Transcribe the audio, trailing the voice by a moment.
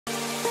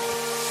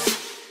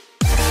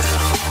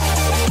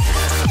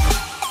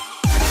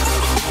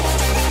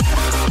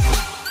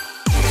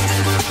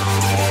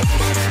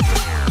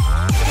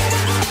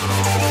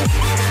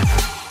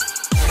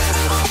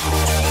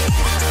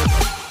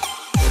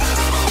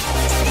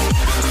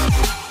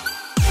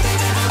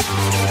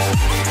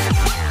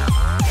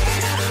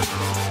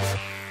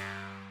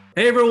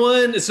Hey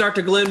everyone, it's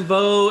Dr. Glenn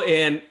Vo,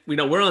 and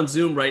we're on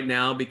Zoom right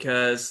now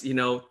because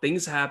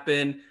things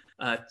happen.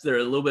 There are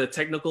a little bit of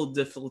technical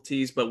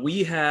difficulties, but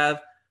we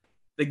have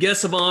the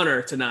guest of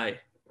honor tonight,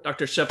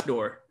 Dr.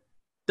 Schefdore.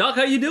 Doc,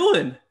 how you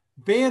doing?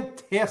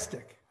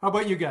 Fantastic. How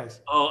about you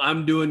guys? Oh,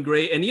 I'm doing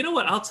great. And you know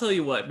what? I'll tell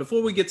you what.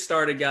 Before we get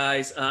started,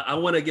 guys, I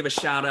want to give a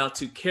shout out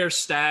to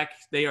CareStack.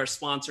 They are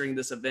sponsoring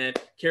this event.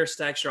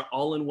 CareStack's your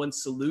all-in-one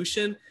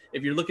solution.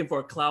 If you're looking for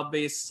a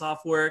cloud-based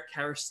software,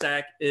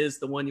 CareStack is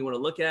the one you want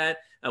to look at.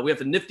 We have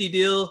the Nifty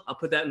deal. I'll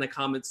put that in the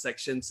comments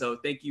section. So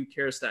thank you,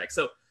 CareStack.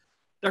 So,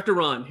 Dr.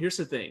 Ron, here's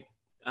the thing.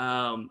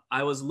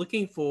 I was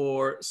looking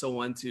for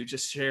someone to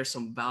just share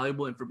some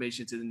valuable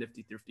information to the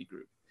Nifty Thrifty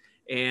group.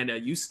 And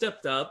you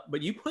stepped up,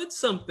 but you put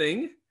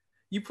something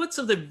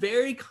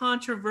very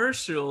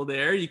controversial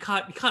there. You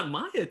caught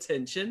my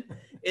attention.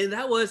 And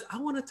that was, I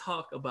want to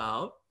talk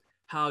about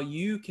how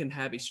you can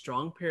have a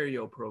strong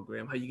perio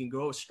program, how you can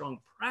grow a strong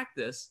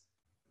practice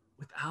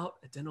without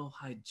a dental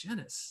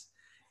hygienist.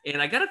 And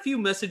I got a few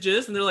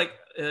messages and they're like,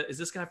 is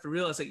this guy for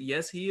real? I was like,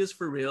 yes, he is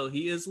for real.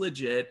 He is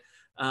legit.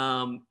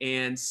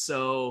 And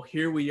so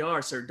here we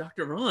are, sir.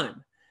 Dr.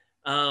 Ron,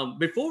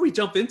 before we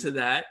jump into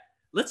that,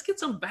 let's get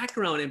some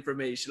background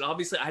information.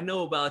 Obviously, I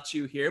know about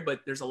you here,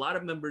 but there's a lot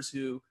of members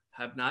who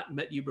have not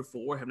met you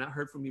before, have not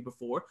heard from you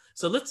before.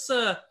 So let's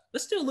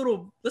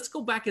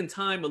go back in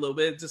time a little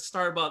bit to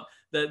start about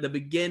the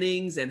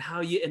beginnings and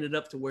how you ended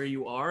up to where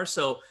you are.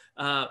 So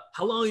how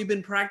long have you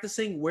been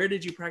practicing? Where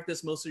did you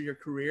practice most of your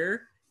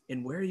career?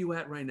 And where are you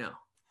at right now?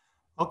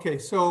 Okay,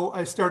 so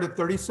I started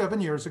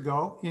 37 years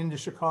ago in the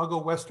Chicago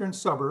western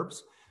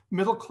suburbs,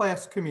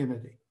 middle-class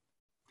community.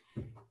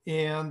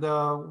 And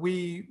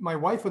my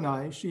wife and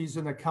I, she's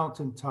an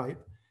accountant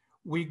type,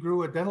 we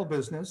grew a dental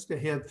business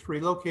that had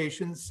 3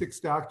 locations, 6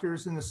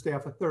 doctors, and a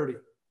staff of 30.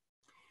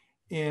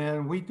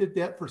 And we did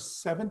that for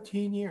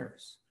 17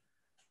 years.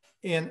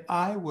 And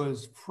I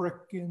was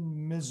freaking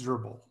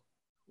miserable.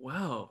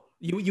 Wow.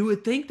 You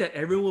would think that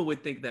everyone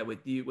would think that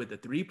with you, with the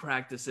 3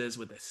 practices,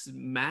 with this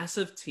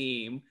massive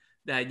team,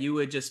 that you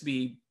would just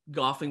be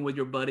golfing with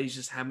your buddies,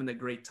 just having a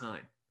great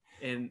time.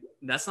 And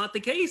that's not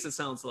the case, it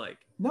sounds like.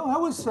 No, I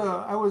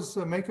was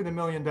making $1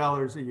 million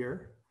a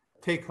year,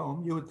 take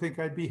home. You would think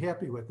I'd be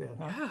happy with that,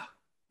 huh? Yeah.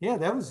 Yeah,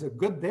 that was a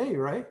good day,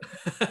 right?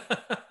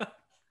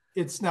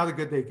 It's not a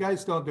good day.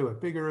 Guys, don't do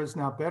it. Bigger is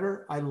not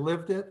better. I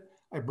lived it.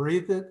 I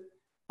breathed it.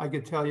 I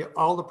could tell you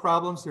all the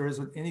problems. There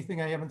isn't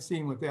anything I haven't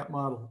seen with that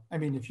model. I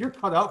mean, if you're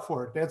cut out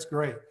for it, that's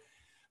great.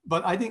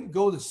 But I didn't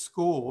go to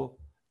school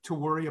to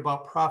worry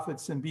about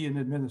profits and be an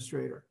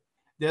administrator.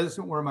 That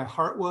isn't where my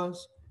heart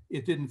was.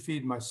 It didn't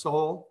feed my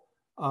soul.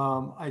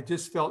 I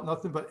just felt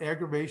nothing but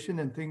aggravation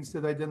and things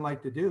that I didn't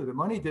like to do. The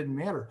money didn't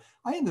matter.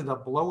 I ended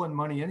up blowing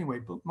money anyway,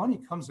 but money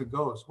comes and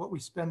goes. What we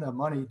spend on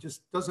money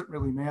just doesn't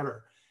really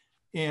matter.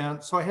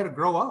 And so I had to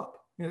grow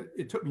up.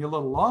 It took me a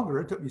little longer.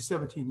 It took me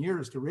 17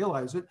 years to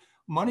realize it.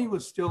 Money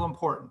was still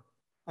important.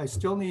 I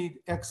still need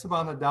X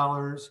amount of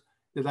dollars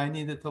that I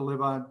needed to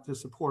live on to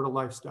support a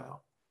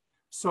lifestyle.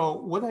 So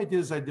what I did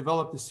is I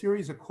developed a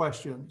series of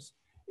questions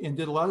and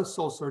did a lot of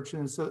soul searching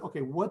and said,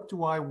 okay, what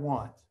do I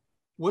want?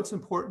 What's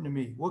important to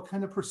me? What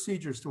kind of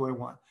procedures do I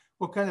want?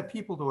 What kind of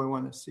people do I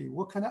want to see?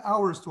 What kind of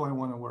hours do I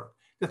want to work?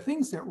 The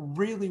things that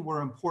really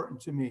were important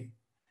to me.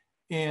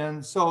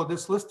 And so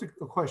this list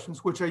of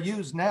questions, which I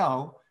use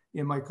now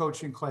in my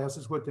coaching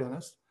classes with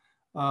dentists,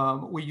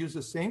 we use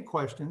the same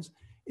questions.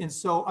 And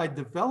so I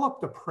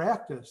developed a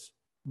practice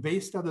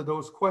based out of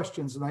those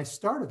questions. And I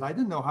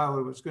didn't know how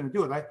I was going to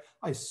do it.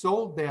 I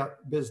sold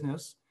that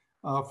business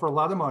for a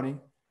lot of money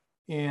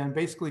and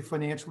basically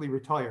financially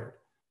retired.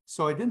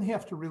 So I didn't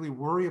have to really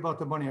worry about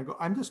the money.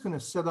 I'm just going to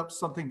set up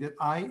something that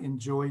I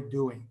enjoy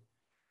doing.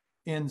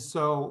 And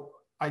so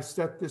I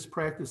set this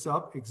practice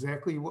up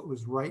exactly what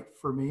was right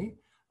for me.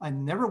 I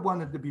never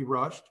wanted to be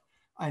rushed.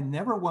 I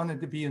never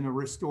wanted to be in a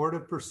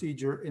restorative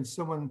procedure and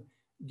someone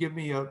give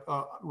me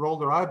roll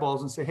their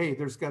eyeballs and say, hey,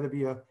 there's got to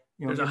be a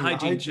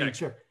hygiene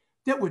check.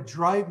 That would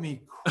drive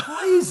me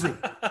crazy.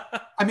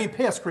 I mean,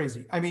 past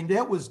crazy. I mean,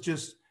 it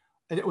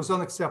was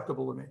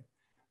unacceptable to me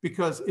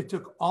because it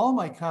took all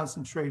my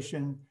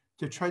concentration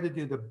to try to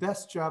do the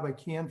best job I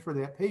can for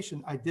that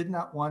patient. I did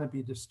not want to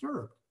be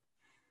disturbed.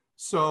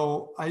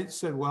 So I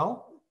said,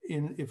 well,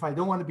 if I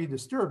don't want to be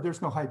disturbed,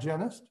 there's no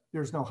hygienist,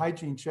 there's no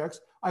hygiene checks.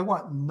 I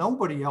want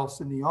nobody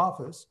else in the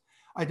office.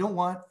 I don't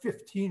want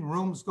 15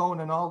 rooms going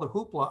and all the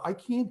hoopla. I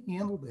can't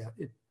handle that.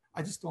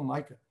 I just don't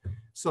like it.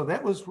 So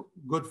that was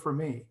good for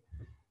me.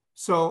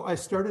 So I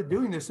started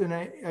doing this and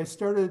I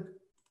started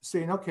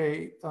saying,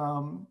 okay,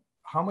 how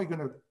am I going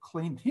to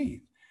clean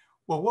teeth?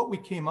 Well, what we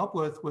came up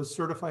with was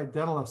certified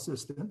dental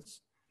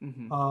assistants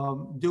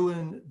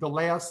doing the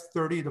last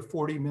 30 to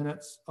 40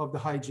 minutes of the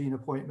hygiene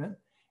appointment.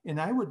 And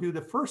I would do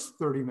the first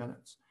 30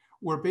 minutes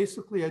where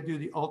basically I do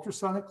the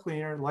ultrasonic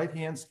cleaner, light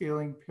hand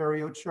scaling,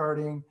 perio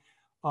charting.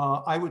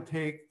 I would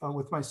take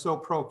with my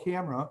SoPro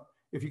camera,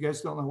 if you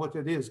guys don't know what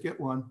that is, get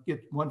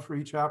one for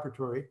each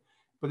operatory,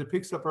 but it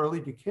picks up early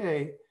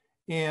decay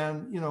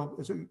and,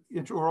 it's an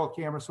intraoral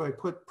camera. So I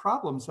put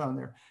problems on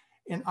there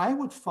and I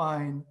would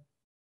find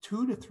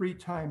 2 to 3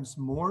 times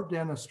more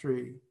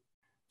dentistry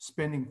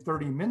spending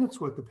 30 minutes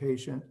with the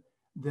patient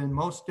than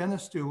most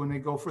dentists do when they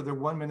go for their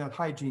 1-minute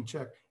hygiene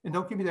check. And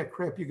don't give me that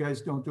crap you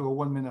guys don't do a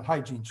 1-minute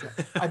hygiene check.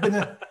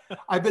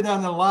 I've been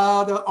on a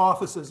lot of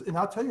offices, and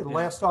I'll tell you, the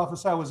last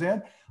office I was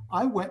in,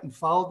 I went and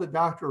followed the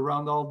doctor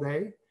around all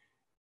day.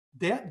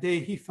 That day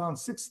he found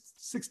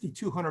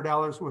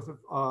 $6,200 worth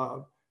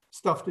of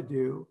stuff to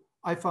do.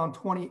 I found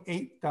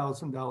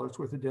 $28,000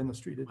 worth of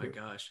dentistry to do. My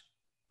gosh.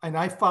 And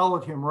I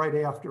followed him right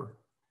after.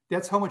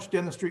 That's how much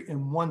dentistry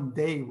in one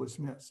day was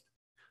missed.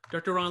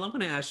 Dr. Ron, I'm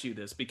going to ask you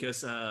this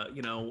because, I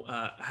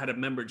had a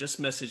member just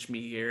message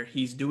me here.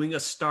 He's doing a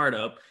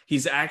startup.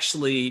 He's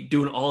actually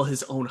doing all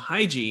his own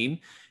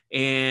hygiene,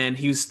 and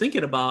he was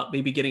thinking about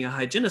maybe getting a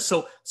hygienist.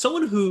 So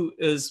someone who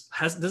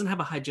doesn't have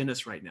a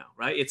hygienist right now,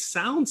 right? It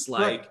sounds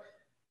like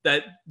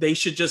that they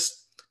should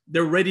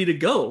they're ready to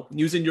go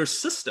using your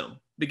system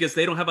because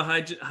they don't have a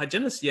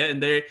hygienist yet,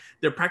 and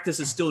their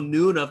practice is still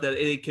new enough that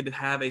it could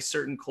have a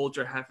certain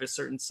culture, have a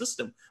certain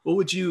system. What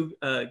would you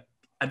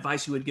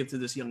advice you would give to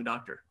this young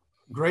doctor?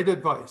 Great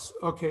advice.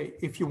 Okay,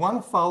 if you want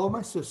to follow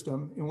my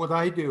system and what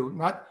I do,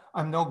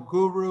 I'm no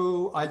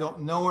guru, I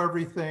don't know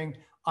everything,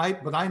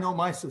 but I know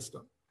my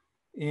system.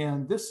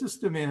 And this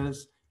system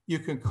is, I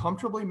could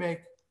comfortably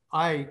make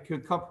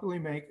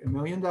 $1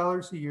 million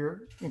a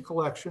year in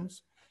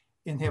collections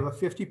and have a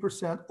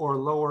 50% or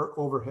lower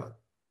overhead.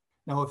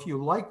 Now, if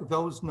you like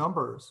those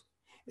numbers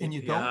and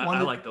you don't want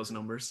to, I like those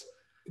numbers.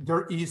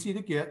 They're easy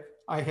to get.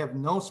 I have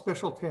no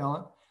special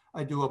talent.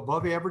 I do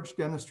above average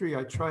dentistry.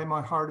 I try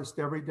my hardest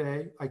every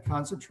day. I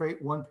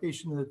concentrate one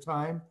patient at a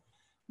time.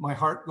 My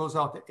heart goes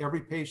out to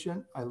every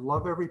patient. I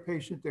love every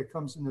patient that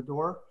comes in the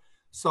door.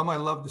 Some I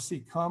love to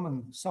see come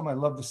and some I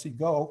love to see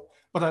go,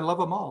 but I love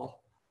them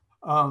all.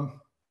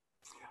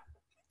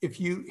 If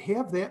you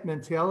have that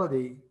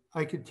mentality,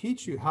 I could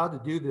teach you how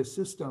to do this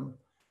system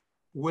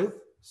with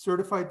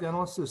certified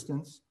dental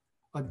assistants,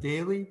 a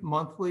daily,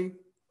 monthly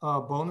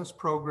bonus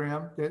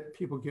program that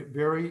people get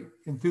very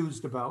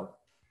enthused about.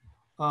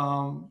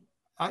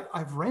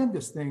 I've ran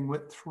this thing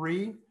with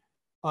 3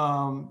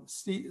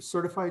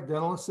 certified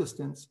dental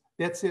assistants.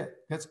 That's it.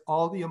 That's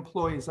all the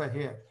employees I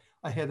had.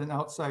 I had an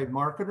outside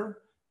marketer.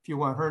 If you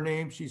want her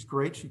name, she's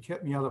great. She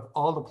kept me out of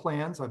all the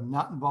plans. I'm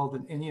not involved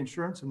in any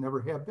insurance and never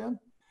have been.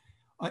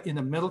 In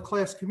a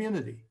middle-class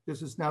community.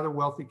 This is not a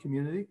wealthy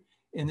community.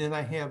 And then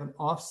I have an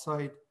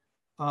off-site,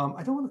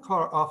 I don't want to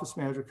call her office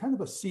manager, kind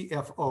of a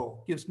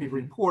CFO, gives me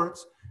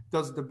reports,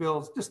 does the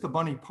bills, just the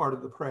money part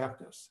of the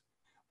practice.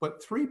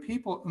 But 3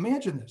 people,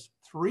 imagine this,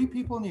 3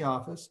 people in the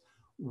office,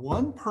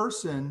 1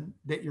 person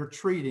that you're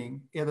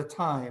treating at a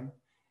time,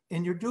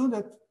 and you're doing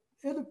it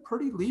at a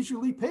pretty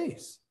leisurely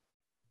pace.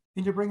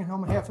 And you're bringing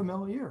home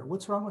 $500,000 a year.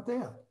 What's wrong with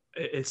that?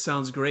 It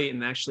sounds great.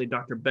 And actually,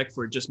 Dr.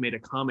 Beckford just made a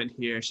comment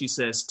here. She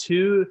says,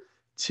 two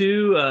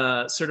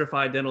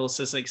certified dental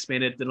assistants,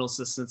 expanded dental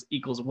assistants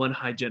equals 1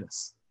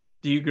 hygienist.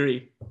 Do you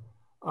agree?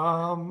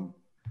 I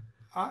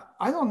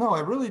don't know.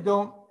 I really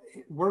don't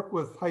work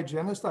with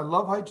hygienists. I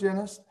love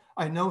hygienists.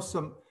 I know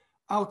some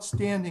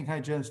outstanding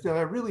hygienists that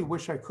I really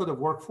wish I could have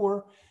worked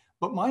for,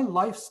 but my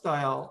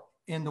lifestyle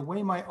and the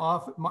way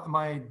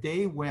my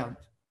day went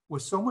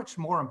was so much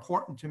more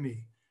important to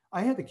me.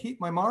 I had to keep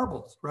my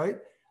marbles, right?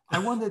 I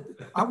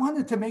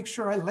wanted to make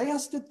sure I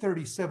lasted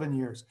 37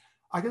 years.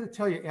 I got to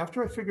tell you,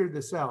 after I figured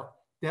this out,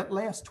 that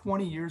last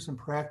 20 years in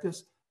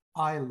practice,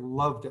 I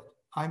loved it.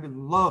 I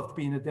loved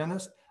being a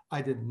dentist.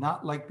 I did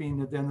not like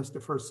being a dentist the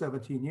first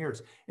 17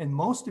 years. And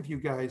most of you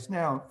guys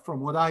now, from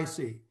what I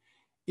see,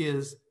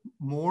 is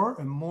more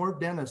and more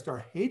dentists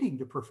are hating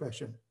the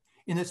profession.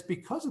 And it's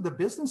because of the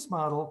business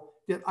model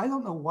that I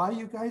don't know why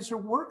you guys are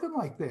working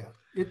like that.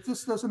 It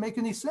just doesn't make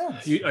any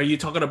sense. Are you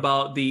talking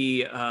about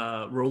the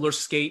roller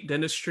skate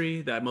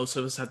dentistry that most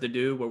of us have to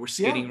do where we're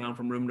skating around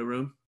from room to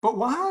room? But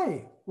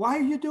why? Why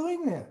are you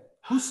doing that?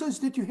 Who says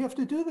that you have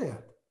to do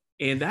that?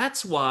 And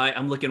that's why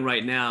I'm looking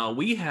right now.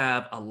 We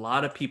have a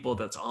lot of people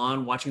that's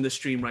on watching the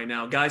stream right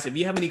now. Guys, if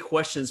you have any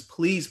questions,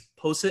 please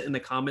post it in the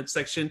comments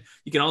section.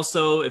 You can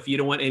also, if you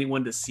don't want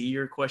anyone to see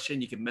your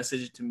question, you can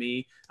message it to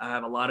me. I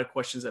have a lot of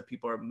questions that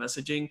people are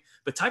messaging,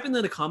 but type in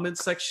the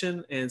comments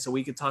section. And so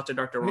we can talk to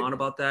Dr. Ron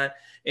about that.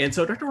 And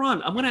so Dr.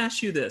 Ron, I'm going to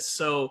ask you this.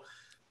 So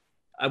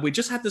we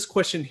just had this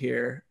question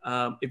here.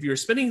 If you're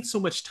spending so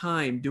much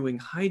time doing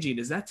hygiene,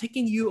 is that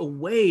taking you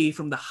away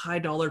from the high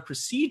dollar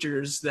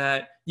procedures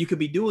that you could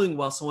be doing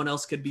while someone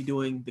else could be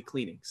doing the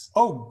cleanings?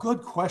 Oh,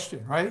 good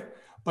question, right?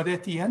 But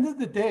at the end of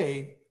the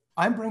day,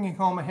 I'm bringing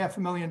home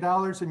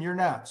 $500,000 and you're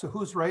not. So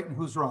who's right and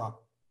who's wrong?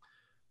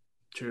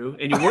 True.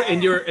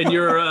 And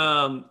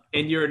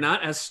you're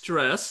not as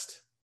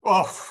stressed.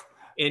 Oh,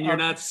 and you're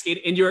not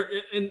skating,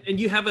 and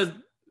you have a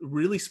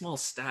really small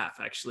staff.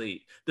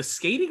 Actually, the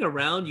skating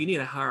around, you need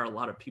to hire a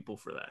lot of people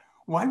for that.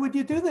 Why would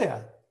you do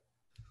that?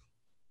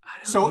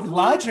 So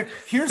logic,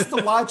 here's the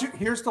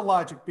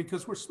logic,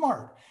 because we're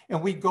smart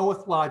and we go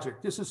with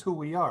logic. This is who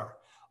we are.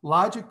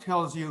 Logic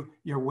tells you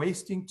you're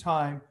wasting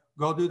time.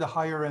 Go do the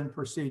higher end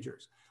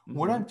procedures. Mm-hmm.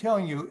 What I'm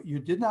telling you, you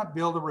did not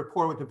build a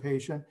rapport with the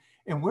patient.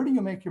 And where do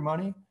you make your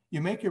money?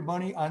 You make your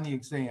money on the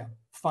exam,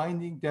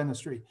 finding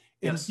dentistry.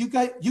 And Yes.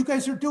 you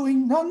guys are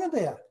doing none of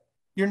that.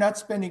 You're not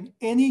spending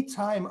any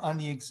time on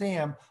the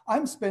exam.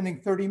 I'm spending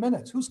 30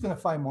 minutes. Who's going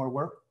to find more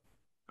work?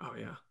 Oh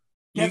yeah.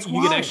 That's You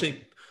why. can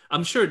actually,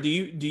 I'm sure, do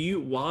you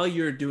while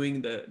you're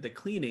doing the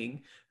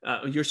cleaning,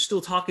 you're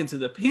still talking to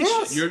the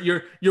patient.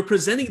 Yes. You're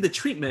presenting the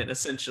treatment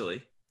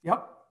essentially.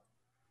 Yep.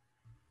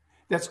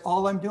 That's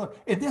all I'm doing.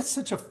 And that's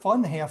such a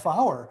fun half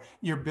hour.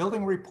 You're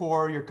building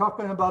rapport. You're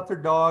talking about their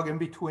dog in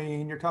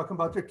between. You're talking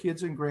about their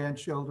kids and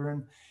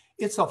grandchildren.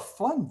 It's a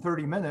fun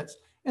 30 minutes.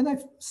 And I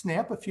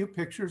snap a few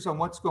pictures on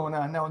what's going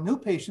on. Now, new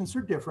patients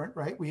are different,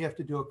 right? We have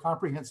to do a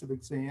comprehensive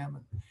exam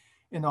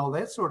and all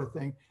that sort of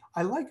thing.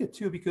 I like it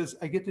too because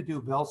I get to do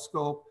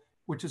Velscope,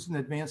 which is an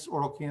advanced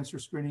oral cancer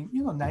screening.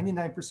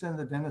 99% of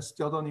the dentists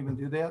still don't even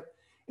do that.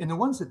 And the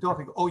ones that don't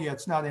think, oh yeah,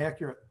 it's not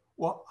accurate.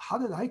 Well, how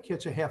did I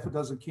catch a half a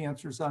dozen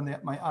cancers on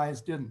that? My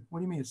eyes didn't. What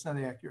do you mean it's not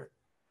accurate?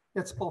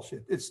 That's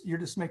bullshit. You're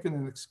just making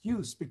an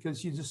excuse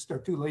because you just are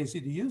too lazy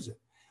to use it.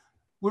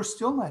 We're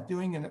still not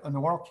doing an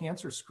oral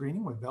cancer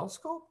screening with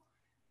Velscope.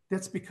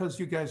 That's because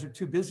you guys are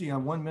too busy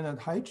on 1-minute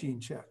hygiene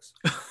checks.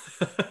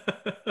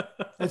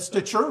 That's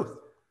the truth.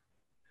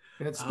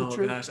 That's the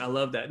truth. Gosh, I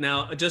love that.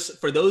 Now,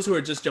 just for those who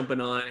are just jumping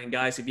on, and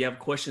guys, if you have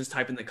questions,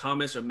 type in the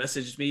comments or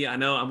message me. I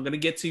know I'm going to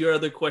get to your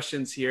other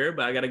questions here,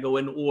 but I got to go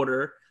in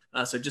order.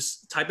 So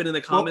just type it in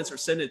the comments or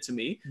send it to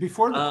me.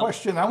 Before the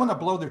question, I want to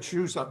blow their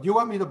shoes up. Do you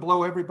want me to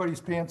blow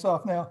everybody's pants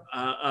off now?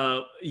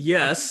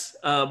 Yes,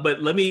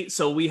 but let me.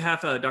 So we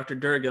have Dr.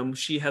 Durgam.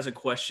 She has a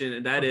question,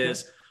 and that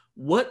is,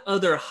 what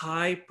other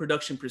high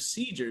production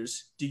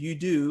procedures do you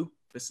do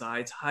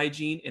besides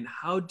hygiene, and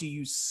how do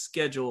you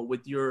schedule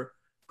with your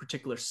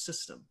particular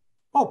system?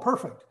 Oh,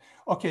 perfect.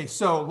 Okay,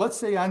 so let's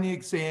say on the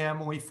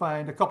exam, we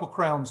find a couple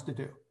crowns to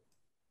do.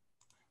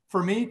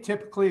 For me,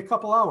 typically a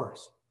couple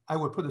hours. I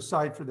would put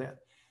aside for that.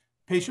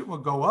 Patient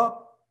would go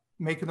up,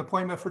 make an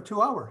appointment for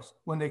 2 hours.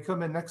 When they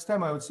come in next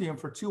time, I would see them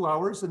for 2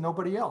 hours and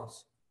nobody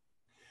else.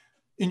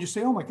 And you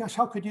say, oh my gosh,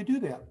 how could you do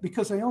that?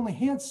 Because I only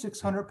had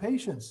 600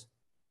 patients.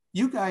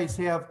 You guys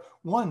have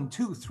 1,000,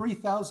 2,000,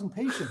 3,000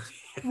 patients.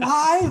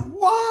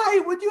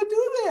 Why would you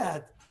do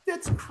that?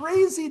 That's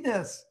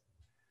craziness.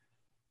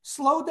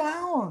 Slow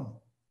down.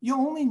 You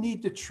only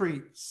need to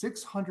treat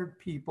 600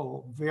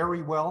 people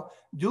very well.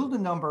 Do the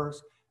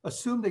numbers.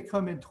 Assume they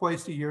come in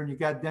twice a year and you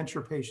got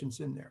denture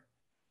patients in there.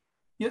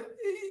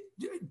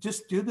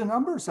 Just do the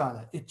numbers on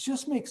it. It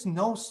just makes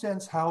no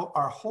sense how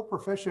our whole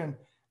profession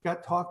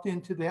got talked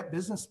into that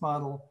business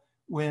model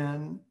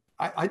when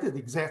I did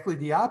exactly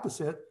the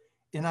opposite.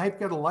 And I've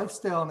got a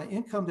lifestyle and an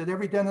income that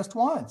every dentist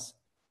wants.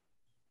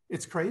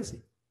 It's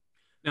crazy.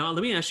 Now,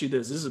 let me ask you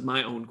this. This is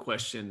my own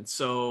question.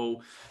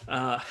 So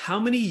how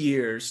many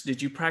years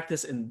did you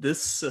practice in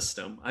this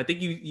system? I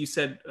think you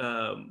said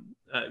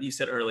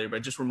earlier,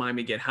 but just remind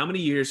me again, how many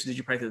years did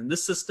you practice in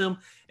this system,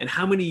 and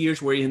how many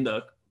years were you in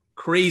the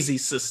crazy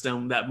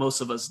system that most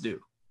of us do?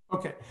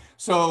 Okay,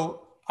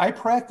 so I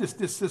practiced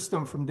this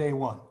system from day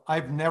one.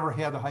 I've never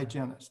had a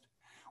hygienist.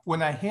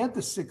 When I had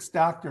the 6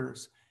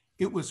 doctors,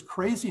 it was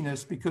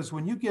craziness because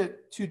when you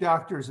get 2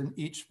 doctors in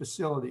each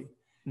facility,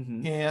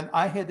 and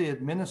I had to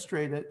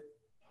administrate it,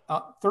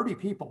 30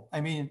 people.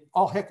 I mean,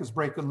 all heck is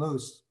breaking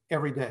loose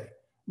every day,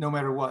 no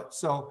matter what.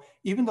 So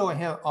even though I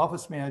have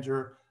office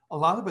manager, a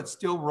lot of it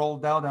still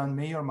rolled out on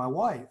me or my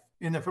wife.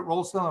 And if it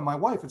rolls down on my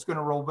wife, it's going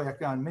to roll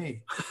back on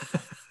me.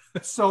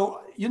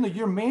 So,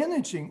 you're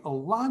managing a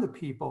lot of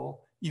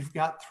people. You've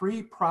got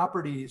 3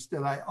 properties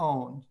that I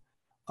owned,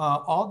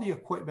 all the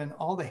equipment,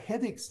 all the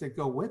headaches that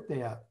go with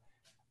that.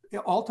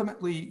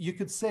 Ultimately, you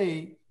could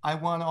say, I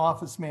want an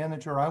office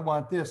manager, I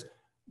want this,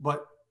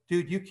 but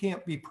dude, you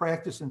can't be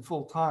practicing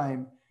full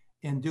time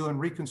and doing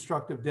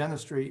reconstructive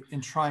dentistry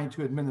and trying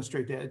to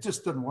administrate that. It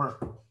just doesn't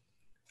work.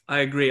 I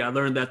agree. I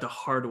learned that the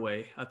hard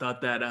way. I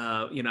thought that,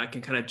 I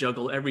can kind of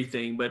juggle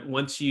everything, but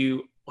once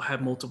you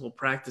have multiple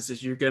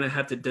practices, you're going to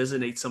have to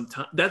designate some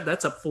time.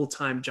 That's a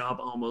full-time job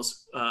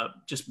almost,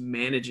 just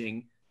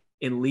managing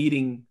and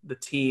leading the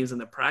teams and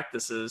the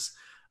practices,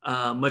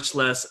 much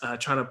less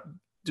trying to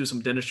do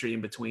some dentistry in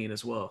between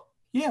as well.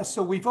 Yeah,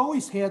 so we've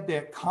always had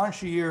that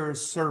concierge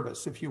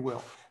service, if you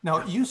will. Now,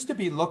 it used to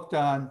be looked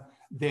on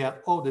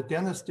that, oh, the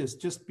dentist is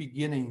just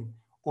beginning,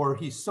 or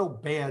he's so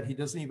bad he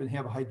doesn't even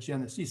have a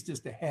hygienist. He's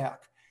just a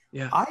hack.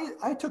 Yeah.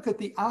 I took it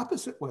the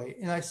opposite way.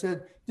 And I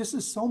said, this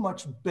is so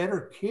much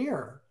better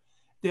care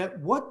that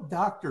what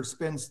doctor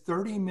spends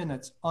 30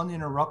 minutes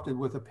uninterrupted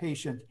with a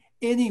patient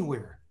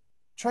anywhere?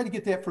 Try to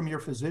get that from your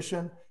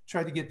physician.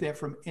 Try to get that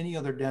from any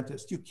other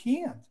dentist. You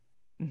can't.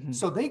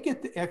 So they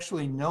get to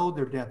actually know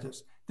their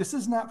dentist. This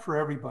is not for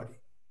everybody.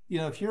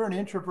 If you're an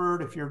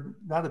introvert, if you're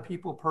not a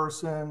people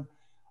person,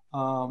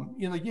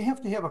 you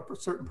have to have a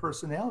certain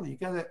personality. You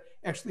got to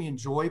actually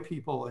enjoy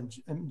people and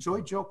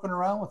enjoy joking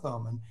around with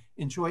them and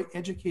enjoy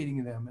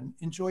educating them and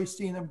enjoy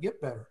seeing them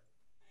get better.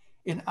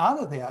 And out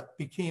of that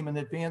became an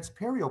advanced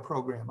perio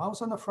program. I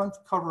was on the front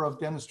cover of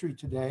Dentistry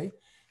Today.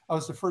 I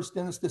was the first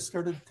dentist that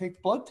started to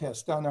take blood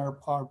tests on our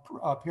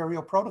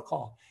perio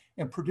protocol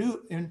and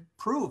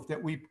prove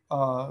that we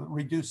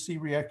reduce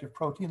C-reactive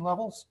protein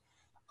levels.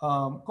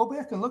 Go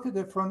back and look at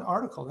it for an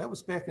article. That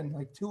was back in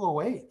like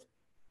 208.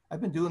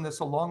 I've been doing this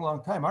a long,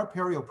 long time. Our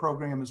perio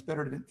program is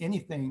better than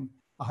anything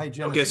a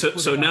hygienist.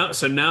 Okay,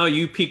 so now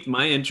you piqued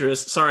my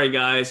interest. Sorry,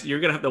 guys,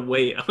 you're gonna have to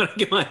wait. I'm gonna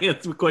get my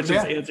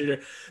questions answered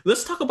here.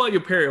 Let's talk about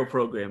your perio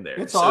program there.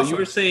 It's awesome. You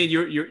were saying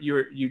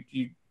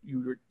you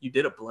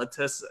did a blood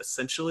test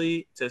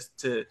essentially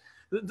to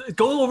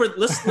go over.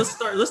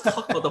 Let's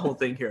talk about the whole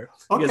thing here.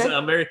 Okay. Because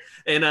I'm very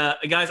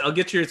guys, I'll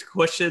get your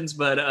questions,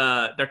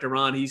 but Dr.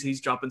 Ron, he's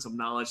dropping some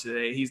knowledge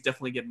today. He's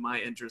definitely getting my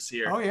interest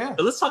here. Oh yeah.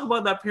 So let's talk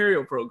about that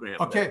perio program.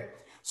 Okay, there.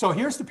 So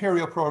here's the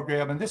perio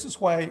program, and this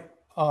is why.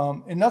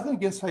 And nothing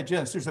against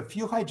hygienists. There's a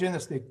few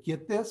hygienists that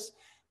get this,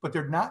 but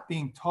they're not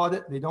being taught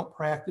it. They don't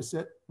practice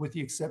it, with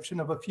the exception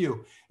of a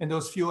few. And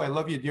those few, I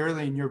love you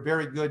dearly, and you're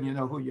very good, and you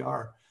know who you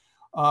are.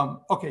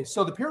 Okay,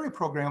 so the perio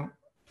program,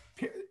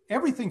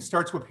 everything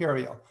starts with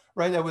perio,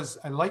 right?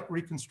 I like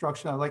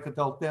reconstruction, I like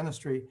adult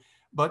dentistry,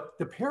 but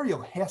the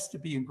perio has to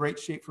be in great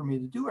shape for me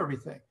to do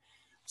everything.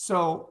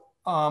 So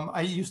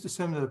I used to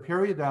send them to the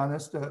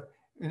periodontist.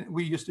 And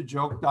we used to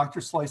joke, Dr.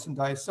 Slice and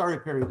Dice, sorry,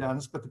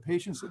 periodontist, but the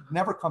patients would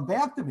never come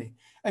back to me.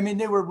 I mean,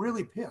 they were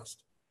really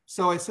pissed.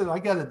 So I said, I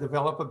got to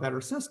develop a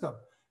better system.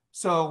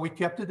 So we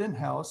kept it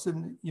in-house,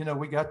 and, you know,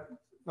 we got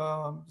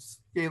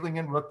scaling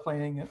and root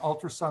planing and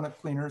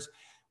ultrasonic cleaners.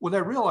 What I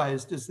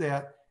realized is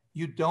that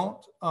you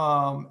don't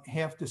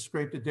have to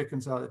scrape the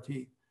dickens out of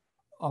teeth.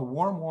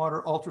 Warm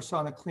water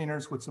ultrasonic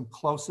cleaners with some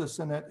Closis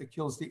in it, it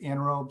kills the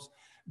anaerobes.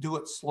 Do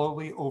it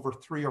slowly over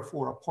 3 or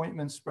 4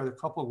 appointments, spread a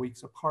couple of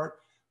weeks apart.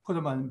 Put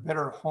them on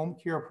better home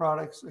care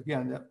products.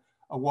 Again,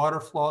 a water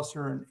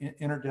flosser and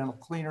interdental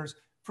cleaners.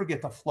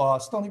 Forget the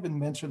floss. Don't even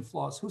mention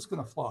floss. Who's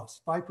going to floss?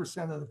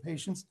 5% of the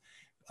patients.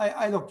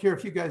 I don't care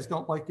if you guys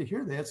don't like to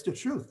hear that. It's the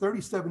truth.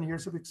 37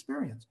 years of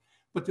experience.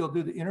 But they'll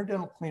do the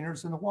interdental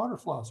cleaners and the water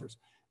flossers.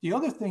 The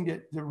other thing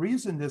that the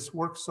reason this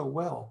works so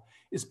well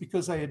is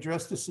because I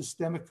addressed the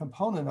systemic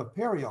component of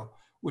perio,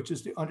 which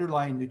is the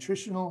underlying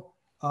nutritional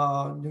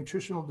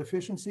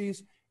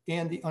deficiencies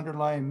and the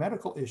underlying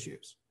medical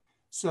issues.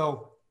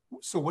 So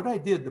what I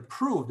did to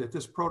prove that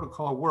this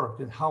protocol worked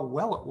and how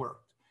well it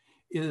worked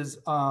is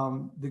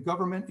the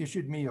government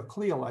issued me a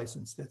CLIA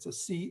license. That's a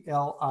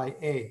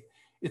CLIA.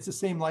 It's the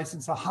same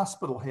license a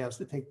hospital has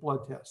to take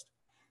blood tests.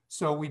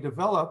 So we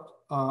developed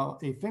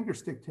a finger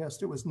stick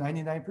test. It was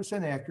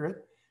 99%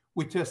 accurate.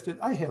 We tested,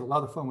 I had a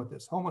lot of fun with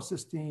this,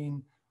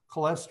 homocysteine,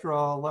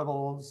 cholesterol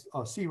levels,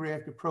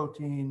 C-reactive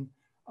protein,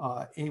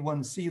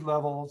 A1C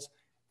levels.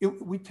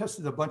 We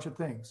tested a bunch of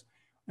things.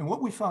 And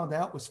what we found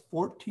out was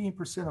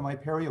 14% of my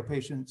perio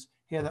patients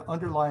had an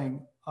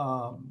underlying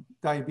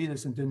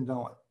diabetes and didn't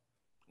know it.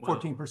 Wow.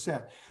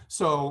 14%.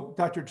 So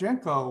Dr.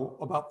 Jenko,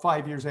 about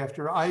 5 years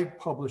after I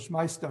published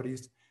my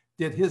studies,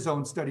 did his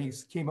own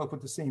studies, came up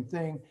with the same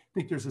thing. I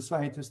think there's a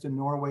scientist in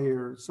Norway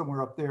or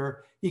somewhere up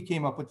there. He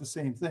came up with the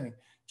same thing.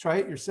 Try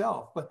it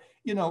yourself. But,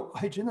 you know,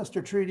 hygienists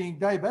are treating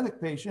diabetic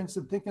patients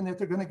and thinking that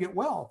they're going to get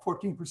well,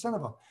 14%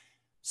 of them.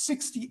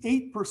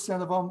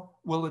 68% of them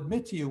will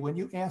admit to you when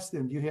you ask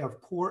them, do you have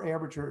poor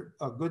average or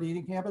good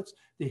eating habits?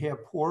 They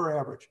have poor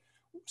average.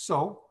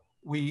 So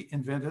we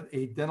invented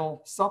a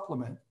dental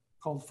supplement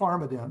called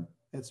Pharmaden.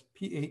 That's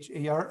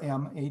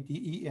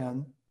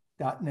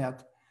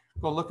PHARMADEN.net.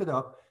 Go look it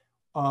up.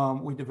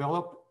 We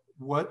developed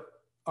what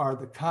are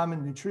the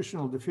common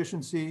nutritional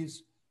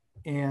deficiencies,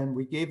 and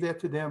we gave that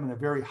to them in a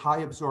very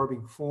high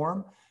absorbing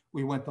form.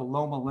 We went to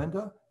Loma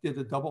Linda, did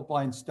a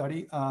double-blind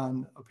study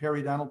on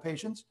periodontal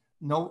patients.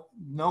 No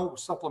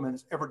supplement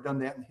has ever done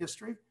that in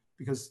history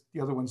because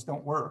the other ones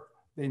don't work.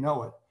 They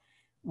know it.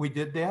 We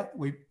did that.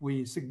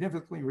 We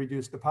significantly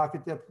reduced the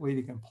pocket depth,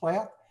 bleeding, and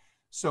plaque.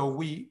 So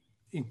we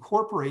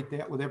incorporate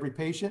that with every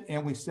patient,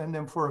 and we send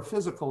them for a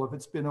physical if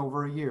it's been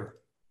over a year.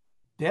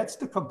 That's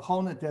the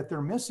component that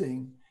they're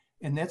missing,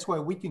 and that's why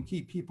we can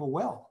keep people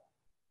well.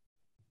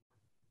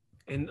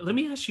 And let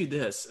me ask you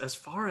this, as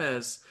far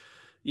as,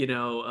 you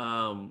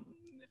know,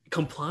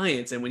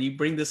 compliance, and when you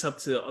bring this up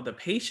to the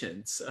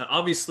patients,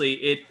 obviously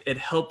it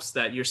helps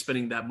that you're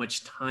spending that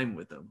much time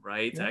with them,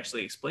 right? Yeah. To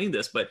actually explain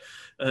this. But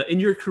in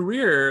your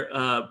career,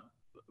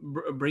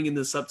 bringing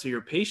this up to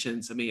your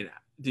patients, I mean,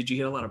 did you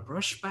get a lot of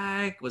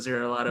brushback? Was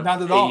there a lot of,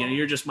 not at all. You know,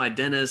 you're just my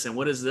dentist, and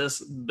what is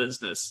this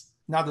business?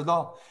 Not at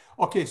all.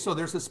 Okay, so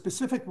there's a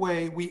specific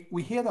way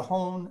we had to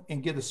hone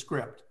and get a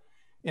script.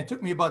 It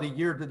took me about a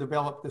year to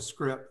develop the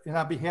script, and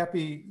I'd be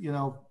happy, you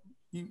know,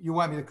 you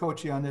want me to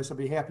coach you on this, I'll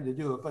be happy to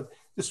do it, but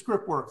the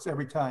script works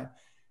every time.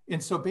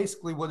 And so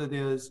basically what it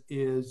is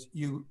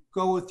you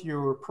go with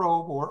your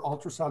probe or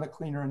ultrasonic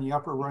cleaner in the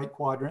upper right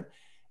quadrant,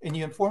 and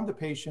you inform the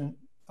patient,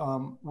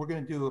 we're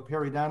going to do a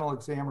periodontal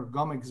exam or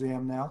gum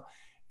exam now,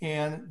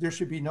 and there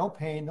should be no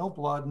pain, no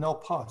blood, no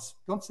pus.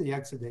 Don't say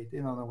exudate, they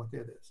don't know what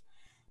that is.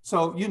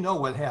 So you know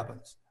what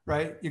happens,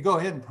 right? You go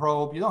ahead and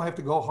probe, you don't have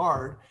to go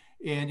hard,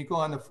 and you go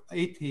on the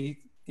 8 teeth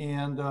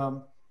and,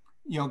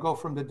 you know, go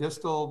from the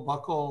distal,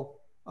 buccal,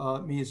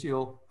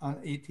 mesial on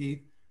 8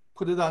 teeth,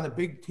 put it on a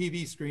big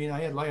TV screen.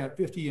 I had like a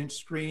 50-inch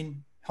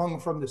screen hung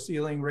from the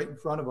ceiling right in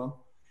front of them,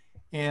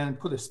 and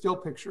put a still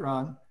picture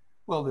on.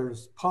 Well,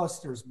 there's pus,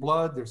 there's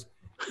blood,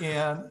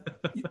 and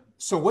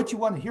so what you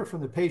want to hear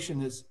from the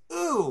patient is,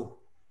 ooh,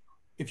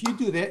 if you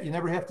do that, you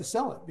never have to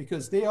sell it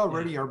because they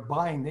already are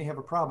buying, they have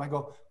a problem. I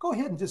go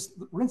ahead and just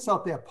rinse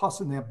out that pus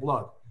and that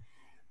blood.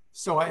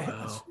 So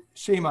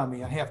shame on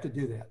me, I have to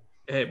do that.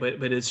 Hey,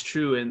 but it's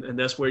true, and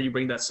that's where you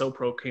bring that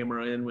SoPro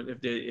camera in.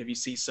 If you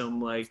see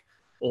some like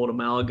old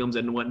amalgams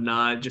and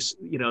whatnot, just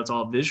it's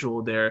all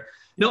visual there.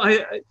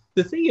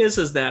 The thing is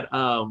that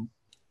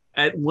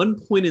at one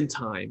point in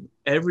time,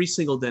 every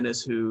single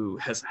dentist who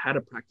has had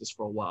a practice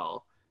for a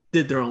while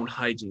did their own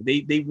hygiene.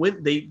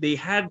 They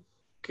had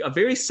a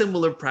very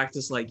similar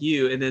practice like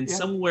you, and then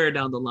somewhere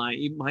down the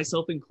line,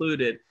 myself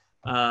included,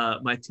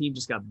 my team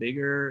just got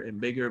bigger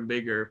and bigger and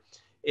bigger.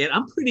 And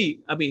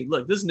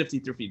look, this is Nifty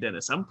Thrifty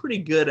Dentist. I'm pretty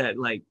good at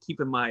like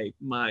keeping my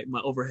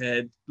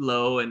overhead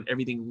low and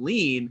everything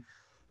lean.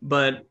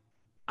 But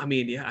I'm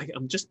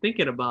just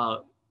thinking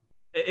about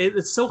it.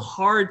 It's so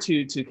hard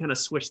to kind of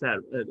switch that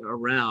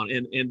around.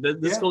 And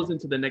this goes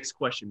into the next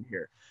question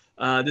here.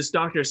 This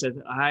doctor said,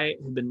 I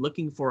have been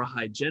looking for a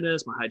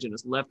hygienist. My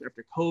hygienist left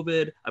after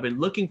COVID. I've been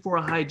looking for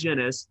a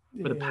hygienist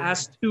for the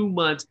past 2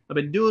 months. I've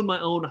been doing my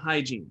own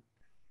hygiene.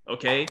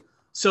 Okay.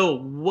 So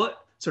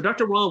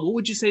Dr. Ron, what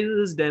would you say to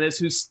this dentist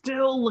who's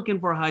still looking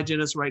for a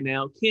hygienist right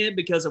now, can't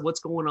because of what's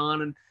going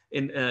on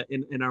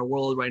in our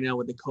world right now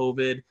with the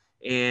COVID,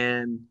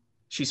 and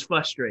she's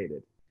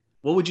frustrated?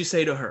 What would you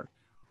say to her?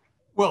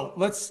 Well,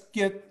 let's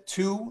get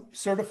 2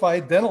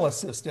 certified dental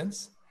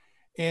assistants,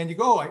 and you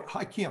go,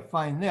 I can't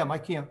find them. I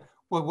can't.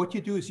 Well, what you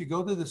do is you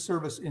go to the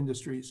service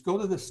industries, go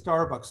to the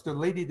Starbucks, the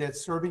lady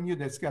that's serving you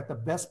that's got the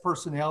best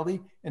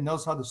personality and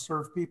knows how to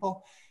serve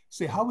people.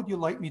 Say, how would you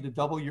like me to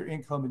double your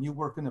income and you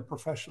work in a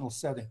professional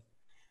setting?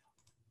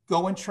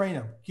 Go and train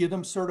them, get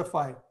them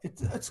certified.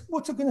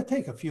 What's it going to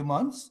take? A few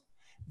months?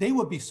 They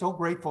would be so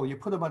grateful. You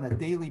put them on a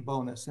daily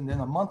bonus and then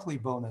a monthly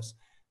bonus.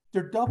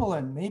 They're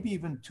doubling, maybe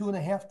even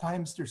 2.5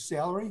 times their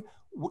salary,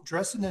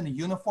 dressing in a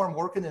uniform,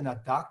 working in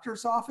a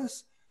doctor's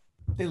office.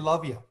 They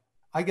love you.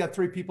 I got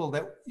 3 people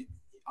that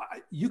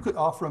you could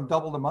offer them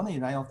double the money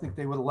and I don't think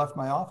they would have left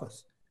my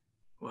office.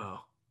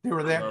 Wow. They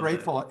were that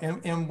grateful.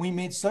 And we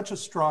made such a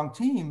strong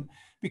team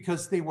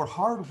because they were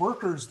hard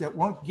workers that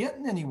weren't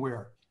getting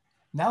anywhere.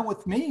 Now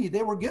with me,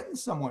 they were getting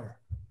somewhere.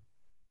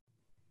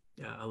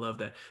 Yeah, I love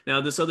that.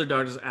 Now, this other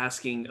doctor is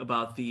asking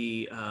about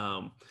the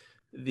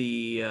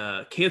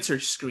cancer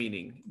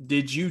screening.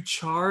 Did you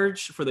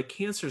charge for the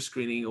cancer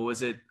screening or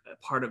was it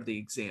part of the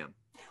exam?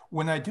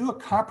 When I do a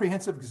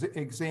comprehensive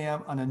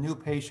exam on a new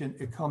patient,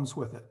 it comes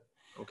with it.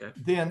 Okay.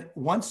 Then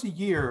once a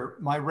year,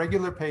 my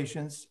regular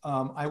patients,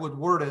 I would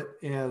word it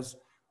as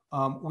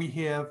we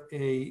have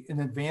an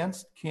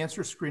advanced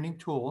cancer screening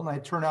tool, and I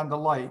turn on the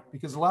light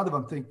because a lot of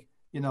them think,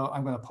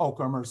 I'm going to poke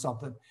them or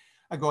something.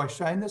 I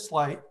shine this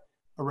light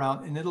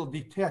around and it'll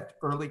detect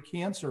early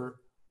cancer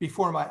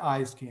before my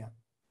eyes can.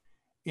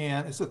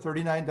 And it's a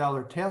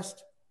 $39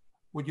 test.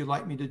 Would you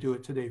like me to do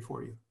it today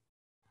for you?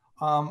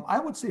 I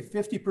would say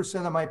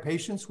 50% of my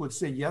patients would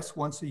say yes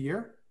once a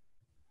year.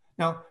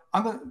 Now,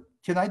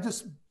 can I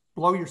just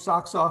blow your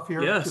socks off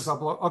here? Yes.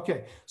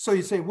 Okay. So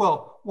you say,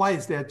 well, why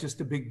is that just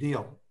a big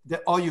deal?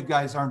 That all you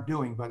guys aren't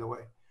doing, by the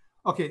way.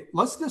 Okay,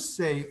 let's just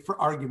say, for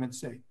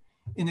argument's sake,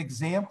 an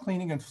exam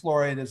cleaning and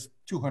fluoride is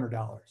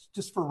 $200,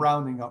 just for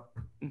rounding up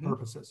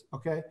purposes,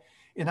 okay?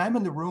 And I'm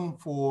in the room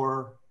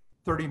for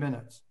 30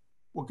 minutes.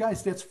 Well,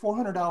 guys, that's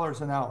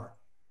 $400 an hour.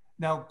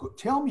 Now,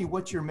 tell me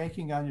what you're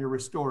making on your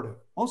restorative.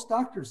 Most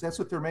doctors, that's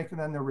what they're making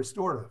on their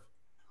restorative.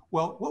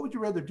 Well, what would you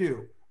rather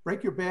do?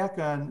 Break your back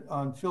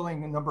on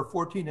filling number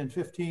 14 and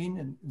 15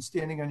 and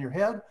standing on your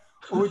head?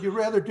 Or would you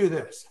rather do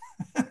this?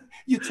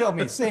 You tell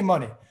me, same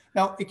money.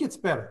 Now, it gets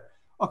better.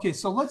 Okay,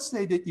 so let's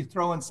say that you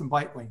throw in some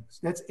bite wings.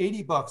 That's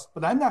 $80,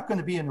 but I'm not going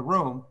to be in the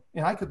room,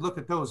 and I could look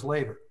at those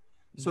later.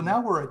 So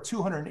now we're at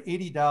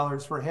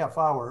 $280 for a half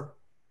hour.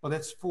 Well,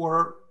 that's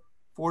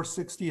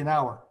 $460 an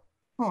hour.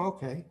 Oh,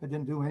 okay, I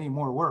didn't do any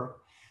more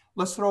work.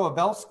 Let's throw a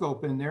belt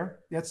scope in there.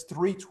 That's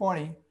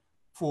 $320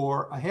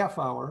 for a half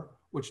hour,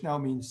 which now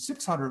means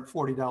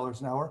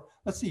 $640 an hour.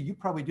 Let's see, you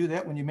probably do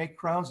that when you make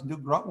crowns and do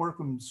grunt work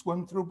and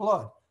swim through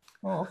blood.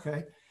 Oh,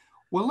 okay.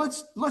 Well,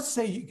 let's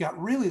say you got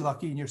really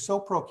lucky and your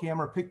SoPro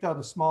camera picked out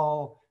a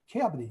small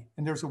cavity,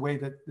 and there's a way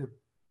that the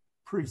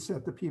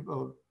preset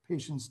the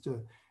patients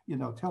to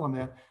tell them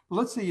that. But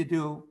let's say you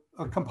do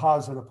a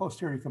composite, a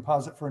posterior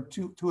composite for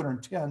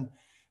 210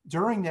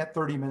 during that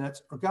 30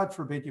 minutes, or God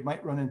forbid, you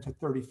might run into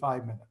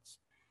 35 minutes.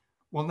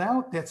 Well,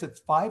 now that's at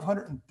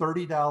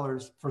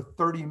 $530 for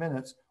 30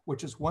 minutes,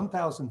 which is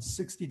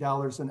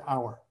 $1,060 an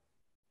hour.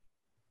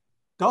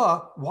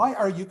 Duh, why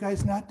are you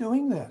guys not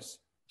doing this?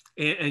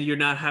 And you're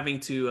not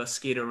having to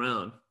skate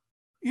around.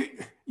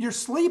 You're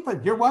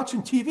sleeping. You're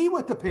watching TV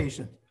with the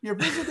patient. You're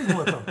visiting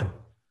with them.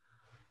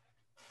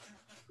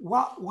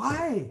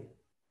 Why?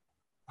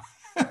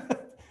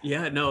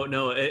 Yeah,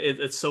 no,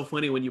 it's so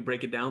funny when you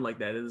break it down like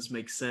that. It just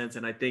makes sense.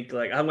 And I think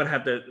like I'm gonna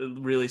have to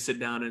really sit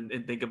down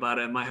and think about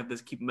it. I might have to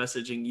keep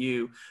messaging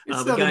you.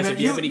 But guys, if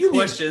you have any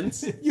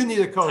questions, you need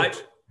a coach.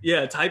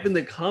 Type in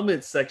the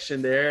comments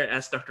section there.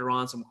 Ask Dr.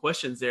 Ron some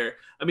questions there.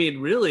 I mean,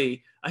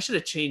 really, I should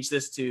have changed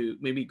this to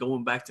maybe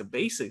going back to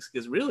basics,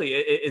 because really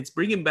it's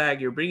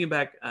you're bringing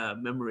back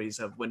memories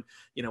of when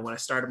I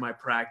started my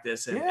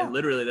practice, and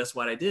literally that's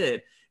what I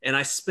did. And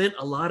I spent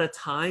a lot of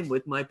time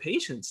with my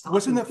patients.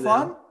 Wasn't it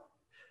fun?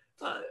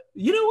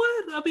 You know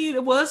what? I mean,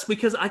 it was,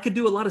 because I could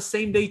do a lot of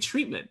same day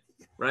treatment,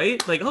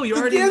 right? Like, oh, you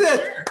already did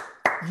it.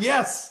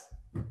 Yes.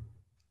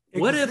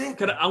 What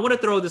if, I want to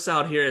throw this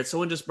out here, and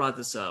someone just brought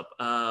this up.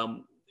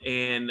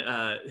 And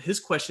his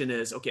question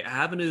is, okay, I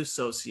have a new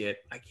associate.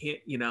 I can't,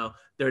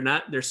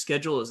 their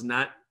schedule is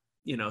not,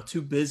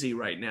 too busy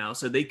right now.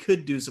 So they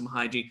could do some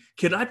hygiene.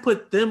 Could I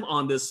put them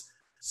on this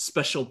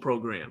special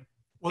program?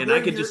 Well, and I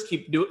could just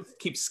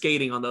keep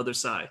skating on the other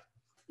side.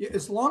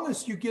 As long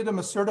as you get him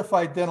a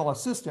certified dental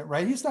assistant,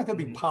 right? He's not going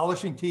to be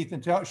polishing teeth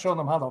and showing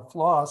them how to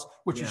floss,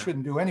 which you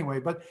shouldn't do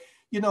anyway. But,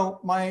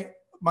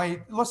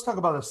 let's talk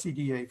about a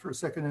CDA for a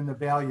second and the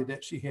value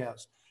that she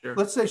has. Sure.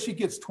 Let's say she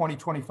gets $20,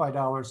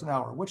 $25 an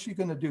hour. What's she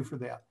going to do for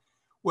that?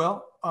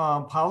 Well,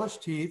 polish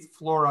teeth,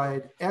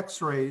 fluoride,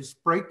 x-rays,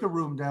 break the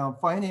room down,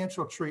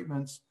 financial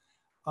treatments.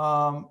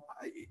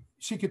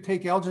 She could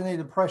take alginate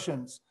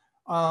impressions.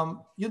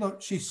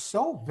 She's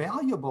so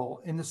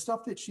valuable in the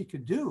stuff that she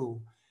could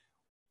do.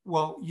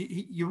 Well,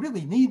 you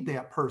really need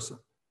that person.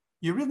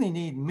 You really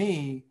need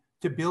me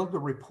to build the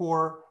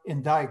rapport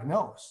and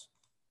diagnose,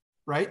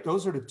 right?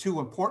 Those are the two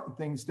important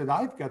things that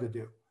I've got to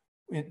do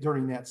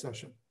during that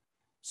session.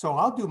 So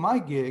I'll do my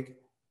gig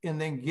and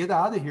then get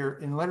out of here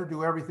and let her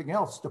do everything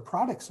else. The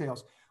product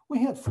sales.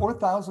 We had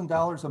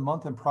 $4,000 a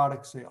month in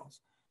product sales.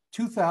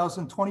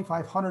 $2,000,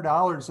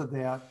 $2,500 of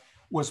that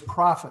was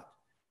profit.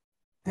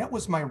 That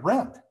was my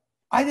rent.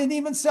 I didn't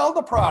even sell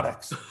the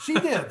products. She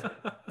did.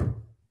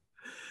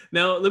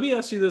 Now, let me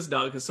ask you this,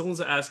 Doc, because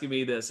someone's asking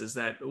me this, is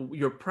that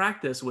your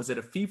practice, was it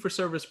a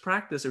fee-for-service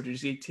practice, or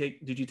did you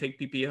take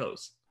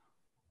PPOs?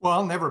 Well,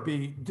 I'll never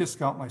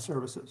discount my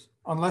services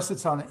unless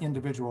it's on an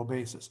individual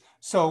basis.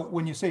 So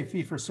when you say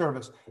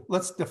fee-for-service,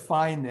 let's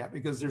define that,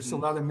 because there's a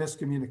lot of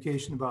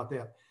miscommunication about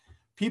that.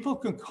 People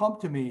can come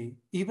to me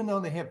even though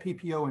they have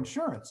PPO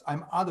insurance.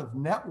 I'm out of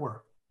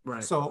network.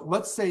 Right. So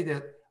let's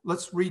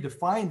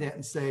redefine that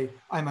and say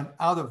I'm an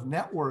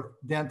out-of-network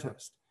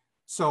dentist.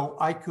 So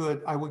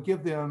I would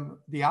give them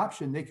the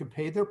option. They could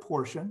pay their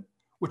portion,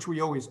 which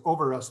we always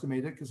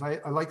overestimated, because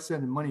I like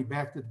sending money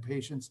back to the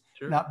patients,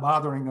 not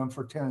bothering them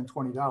for $10 and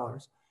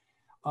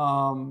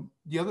 $20.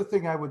 The other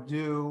thing I would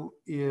do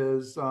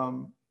is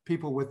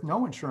people with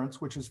no insurance,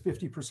 which is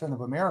 50%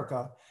 of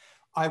America,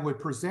 I would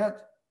present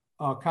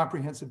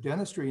comprehensive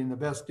dentistry and the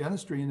best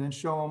dentistry, and then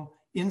show them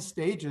in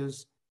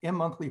stages and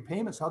monthly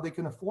payments how they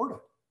can afford it.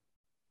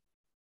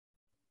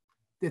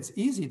 It's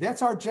easy.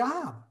 That's our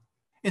job.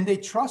 And they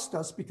trust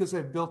us because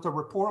I've built a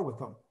rapport with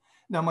them.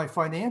 Now, my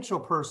financial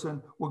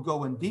person will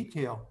go in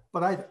detail,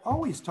 but I'd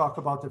always talk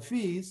about the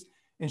fees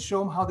and show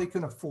them how they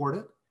can afford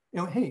it.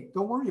 And hey,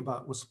 don't worry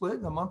about it. We'll split it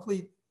in the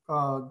monthly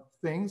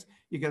things.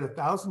 You get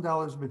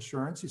 $1,000 of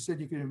insurance. You said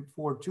you could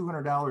afford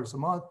 $200 a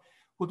month.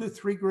 We'll do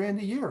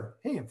 $3,000 a year.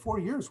 Hey, in 4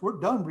 years, we're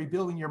done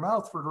rebuilding your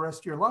mouth for the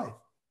rest of your life.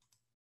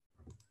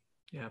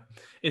 Yeah.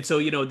 And so,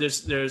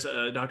 there's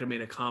a doctor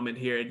made a comment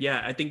here. And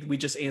yeah, I think we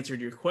just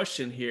answered your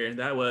question here. And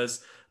that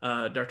was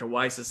Dr.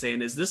 Weiss is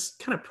saying, is this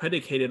kind of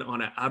predicated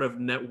on an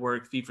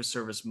out-of-network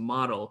fee-for-service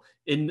model?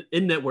 In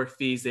network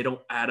fees, they don't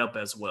add up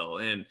as well.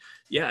 And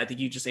yeah, I think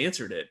you just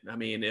answered it. I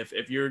mean,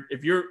 if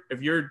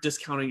you're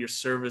discounting your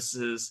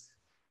services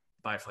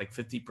by like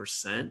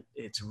 50%,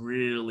 it's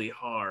really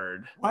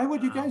hard. Why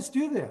would you guys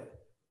do that?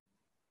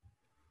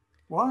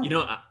 Why?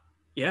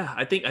 Yeah,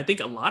 I think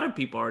a lot of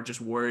people are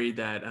just worried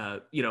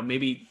that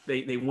maybe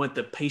they want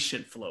the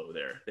patient flow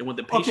there. They want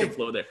the patient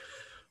flow there.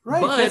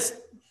 Right.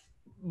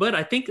 But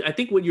I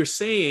think what you're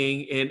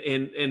saying,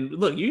 and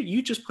look,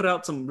 you just put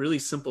out some really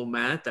simple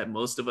math that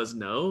most of us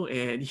know,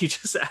 and you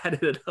just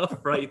added it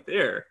up right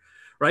there,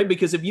 right?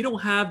 Because if you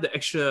don't have the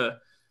extra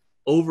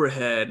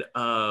overhead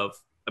of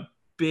a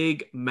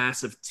big,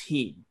 massive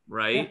team,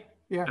 right?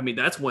 Yeah. I mean,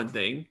 that's one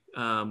thing.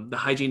 The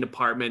hygiene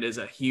department is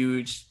a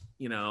huge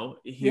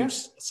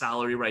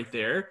salary right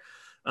there.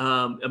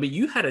 I mean,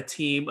 you had a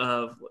team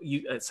of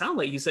it sounded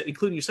like you said,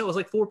 including yourself, it was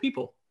like 4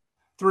 people.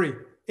 3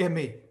 and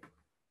me.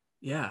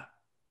 Yeah.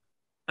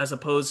 As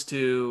opposed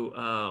to,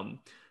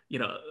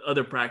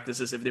 other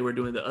practices, if they were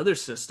doing the other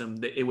system,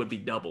 it would be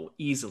double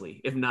easily,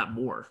 if not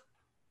more.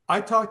 I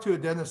talked to a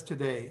dentist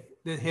today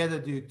that had to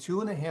do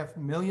 $2.5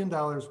 million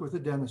worth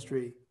of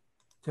dentistry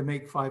to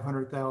make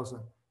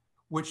 $500,000,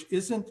 which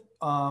isn't,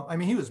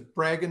 he was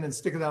bragging and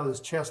sticking out his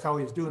chest how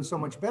he's doing so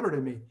much better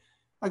than me.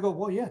 I go,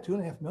 well, yeah,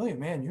 $2.5 million,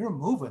 man, you're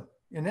moving.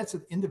 And that's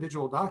an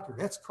individual doctor.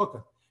 That's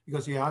cooking. He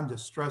goes, yeah, I'm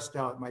just stressed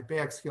out. My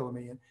back's killing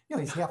me. And,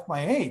 he's half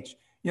my age.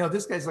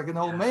 This guy's like an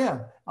old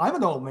man. I'm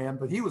an old man,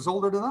 but he was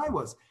older than I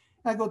was.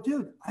 I go,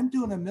 dude, I'm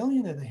doing $1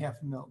 million at a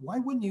 $500,000. Why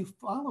wouldn't you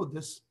follow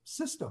this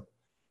system?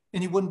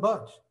 And he wouldn't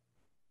budge.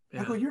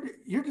 Yeah. I go,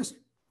 you're just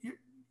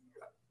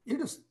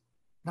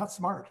not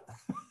smart.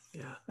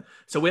 Yeah.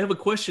 So we have a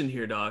question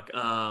here, Doc.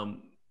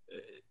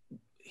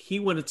 He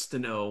wanted to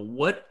know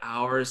what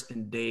hours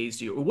and days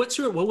do you,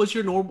 what was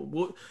your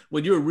normal,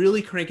 when you were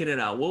really cranking it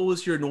out, what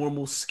was your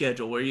normal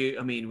schedule? Were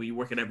you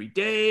working every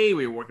day?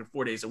 Were you working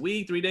 4 days a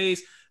week, 3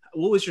 days?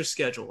 What was your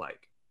schedule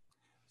like?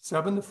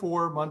 7 to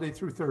 4, Monday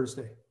through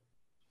Thursday.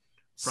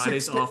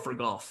 Fridays off for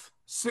golf.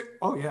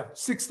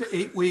 6 to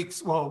 8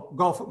 weeks. Well,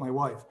 golf with my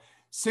wife.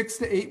 6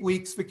 to 8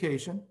 weeks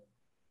vacation.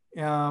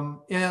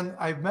 And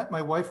I met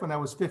my wife when I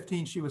was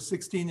 15. She was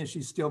 16, and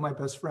she's still my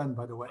best friend,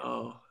 by the way.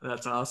 Oh,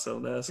 that's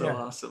awesome. That's so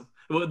awesome.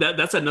 Well,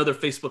 that's another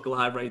Facebook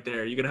Live right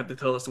there. You're going to have to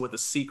tell us what the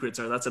secrets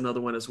are. That's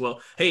another one as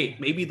well. Hey,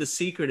 maybe the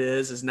secret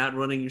is not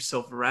running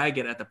yourself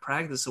ragged at the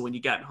practice. So when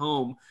you got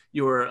home,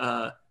 you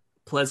were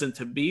pleasant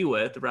to be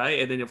with, right?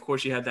 And then, of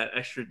course, you had that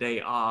extra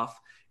day off,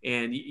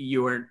 and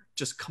you weren't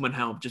just coming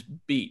home just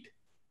beat.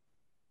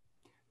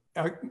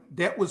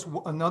 That was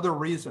another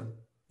reason,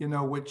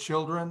 with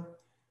children,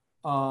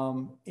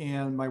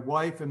 and my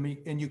wife and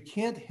me, and you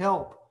can't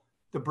help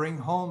to bring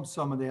home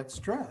some of that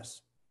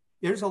stress.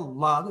 There's a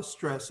lot of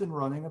stress in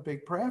running a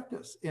big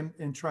practice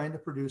and trying to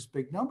produce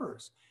big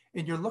numbers.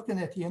 And you're looking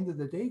at the end of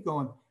the day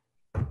going,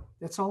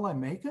 that's all I'm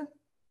making?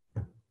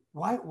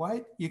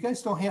 Why? You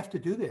guys don't have to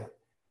do that.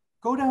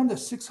 Go down to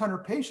 600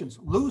 patients,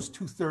 lose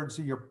 2/3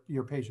 of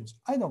your patients.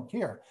 I don't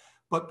care.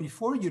 But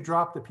before you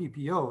drop the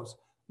PPOs,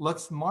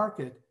 let's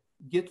market,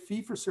 get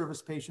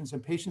fee-for-service patients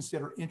and patients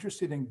that are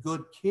interested in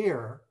good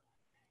care,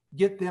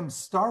 get them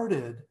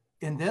started,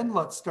 and then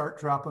let's start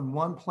dropping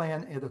one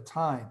plan at a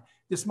time.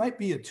 This might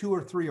be a 2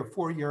 or 3 or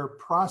 4 year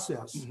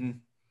process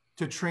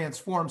to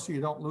transform so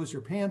you don't lose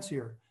your pants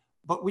here,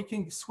 but we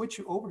can switch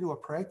you over to a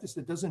practice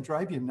that doesn't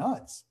drive you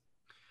nuts.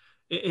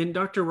 And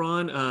Dr.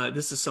 Ron,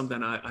 this is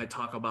something I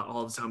talk about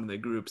all the time in the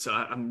group. So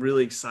I'm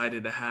really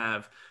excited to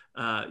have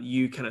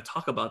you kind of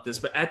talk about this.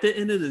 But at the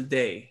end of the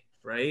day,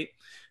 right,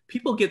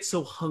 people get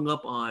so hung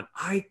up on,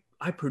 I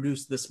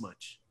produce this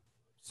much.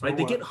 So right?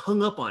 They get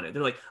hung up on it.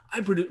 They're like,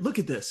 look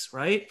at this,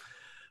 right?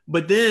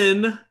 But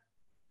then,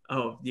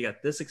 oh, you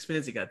got this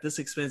expense, you got this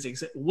expense.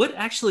 What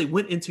actually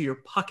went into your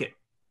pocket,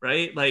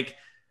 right? Like,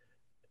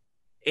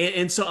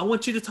 and so I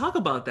want you to talk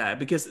about that,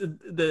 because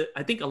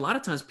I think a lot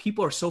of times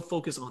people are so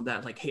focused on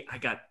that. Like, hey, I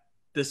got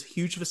this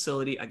huge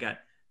facility. I got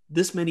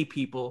this many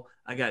people.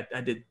 I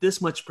did this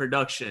much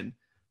production,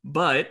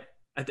 but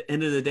at the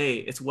end of the day,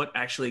 it's what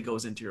actually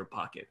goes into your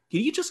pocket. Can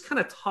you just kind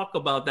of talk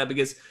about that?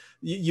 Because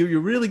you're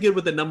really good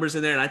with the numbers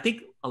in there. And I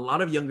think a lot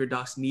of younger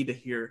docs need to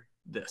hear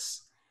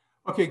this.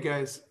 Okay,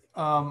 guys.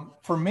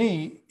 For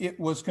me, it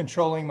was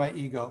controlling my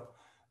ego.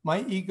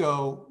 My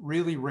ego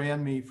really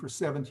ran me for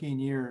 17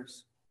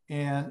 years,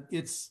 and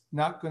it's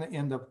not going to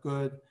end up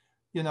good.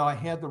 I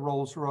had the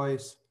Rolls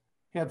Royce,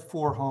 had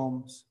 4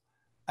 homes.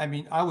 I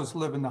mean, I was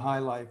living the high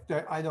life.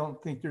 I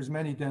don't think there's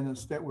many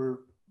dentists that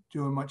were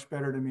doing much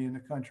better than me in the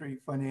country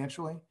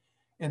financially.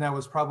 And I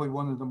was probably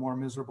one of the more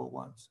miserable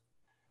ones.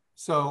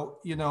 So,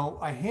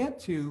 I had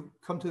to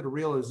come to the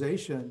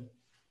realization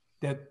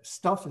that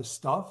stuff is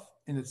stuff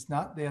and it's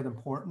not that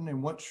important.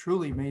 And what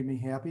truly made me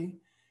happy,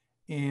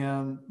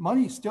 and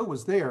money still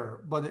was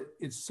there, but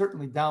it's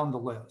certainly down the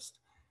list.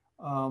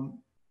 I'm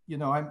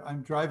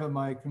driving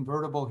my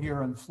convertible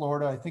here in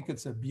Florida. I think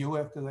it's a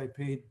Buick that I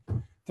paid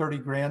 30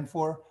 grand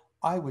for.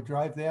 I would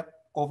drive that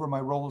over my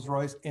Rolls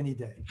Royce any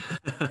day.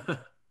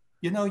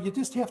 You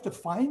just have to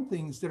find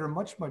things that are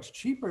much, much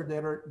cheaper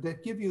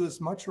that give you as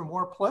much or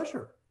more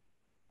pleasure.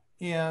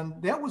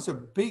 And that was a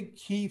big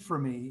key for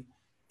me.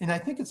 And I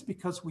think it's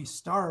because we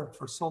starved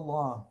for so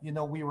long.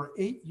 We were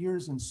 8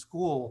 years in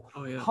school,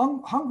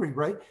 hungry,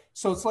 right?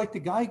 So it's like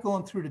the guy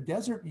going through the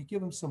desert, you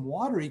give him some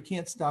water, he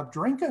can't stop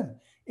drinking.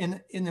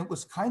 And it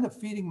was kind of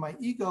feeding my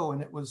ego,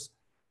 and it was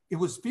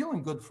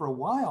feeling good for a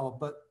while.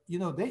 But,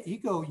 that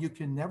ego, you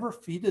can never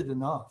feed it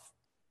enough.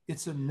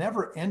 It's a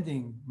never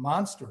ending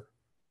monster.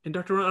 And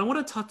Dr. Ron, I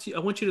want to talk to you. I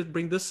want you to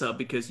bring this up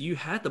because you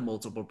had the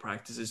multiple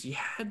practices. You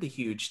had the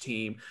huge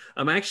team.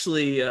 I'm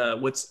actually,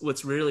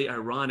 what's really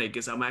ironic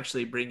is I'm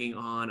actually bringing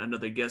on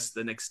another guest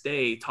the next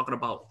day talking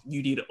about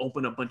you need to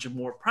open a bunch of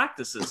more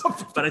practices.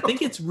 But I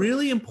think it's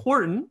really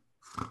important.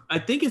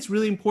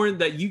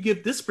 That you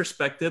give this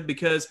perspective,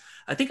 because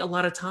I think a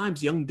lot of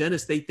times young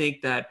dentists, they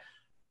think that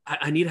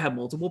I need to have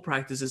multiple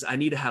practices. I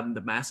need to have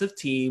the massive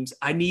teams.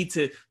 I need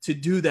to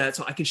do that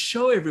so I can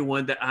show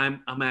everyone that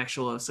I'm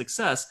actually a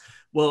success.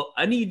 Well,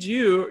 I need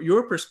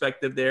your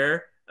perspective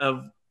there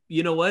of,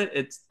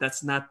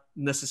 that's not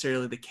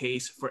necessarily the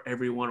case for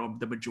everyone or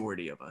the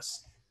majority of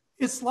us.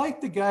 It's like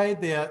the guy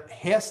that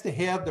has to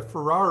have the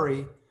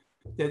Ferrari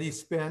that he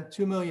spent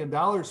 $2 million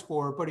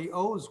for, but he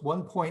owes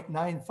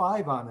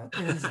 1.95 on it.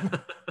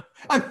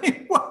 I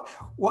mean,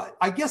 what?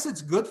 I guess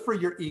it's good for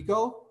your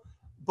ego,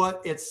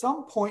 but at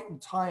some point in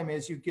time,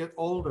 as you get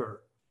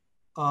older,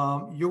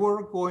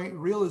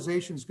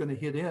 realization is going to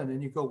hit in,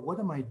 and you go, "What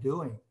am I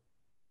doing?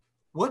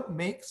 What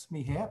makes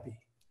me happy?"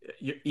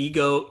 Your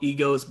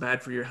ego is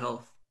bad for your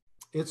health.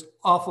 It's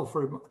awful.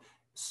 For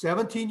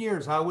 17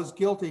 years, I was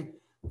guilty.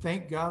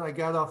 Thank God I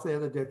got off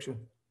that addiction.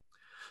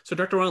 So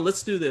Dr. Ron,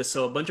 let's do this.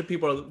 So a bunch of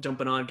people are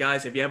jumping on.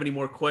 Guys, if you have any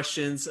more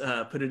questions,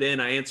 put it in.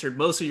 I answered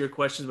most of your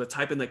questions, but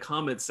type in the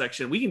comments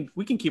section.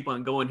 We can keep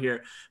on going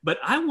here. But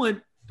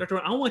Dr.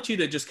 Ron, I want you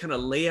to just kind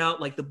of lay out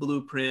like the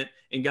blueprint.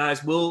 And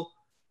guys,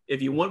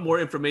 if you want more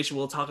information,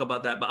 we'll talk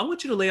about that. But I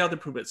want you to lay out the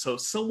blueprint. So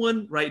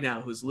someone right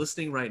now who's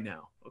listening right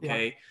now,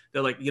 okay, yeah.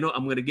 They're like,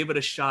 I'm going to give it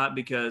a shot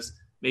because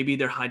maybe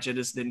their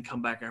hygienist didn't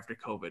come back after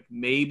COVID.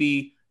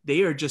 Maybe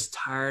they are just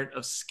tired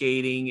of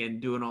skating and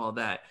doing all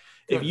that.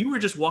 Good. If you were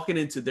just walking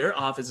into their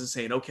office and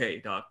saying, okay,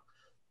 doc,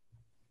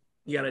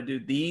 you got to do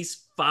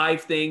these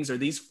 5 things or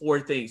these 4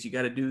 things. You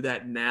got to do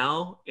that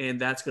now.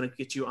 And that's going to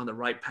get you on the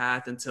right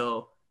path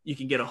until you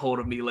can get a hold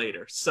of me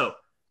later. So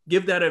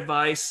give that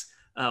advice.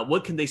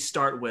 What can they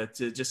start with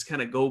to just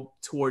kind of go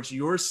towards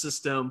your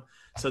system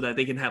so that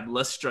they can have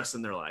less stress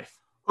in their life?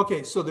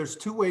 Okay, so there's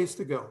 2 ways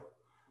to go.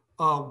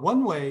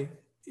 One way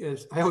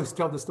is, I always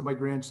tell this to my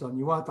grandson,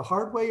 you want the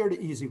hard way or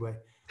the easy way?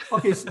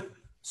 Okay,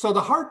 so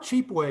the hard,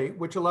 cheap way,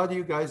 which a lot of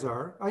you guys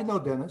are, I know,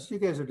 Dennis, you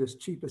guys are just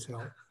cheap as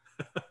hell.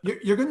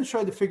 You're going to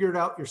try to figure it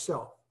out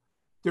yourself.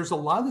 There's a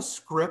lot of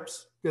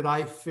scripts that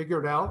I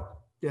figured out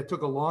that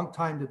took a long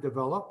time to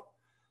develop.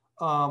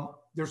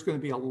 There's going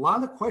to be a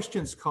lot of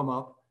questions come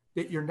up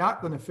that you're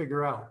not going to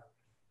figure out.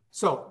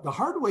 So the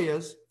hard way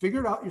is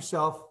figure it out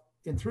yourself.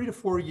 In 3 to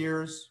 4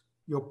 years,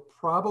 you'll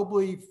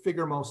probably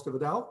figure most of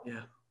it out.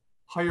 Yeah.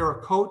 Hire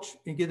a coach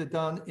and get it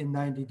done in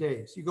 90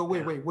 days. You go,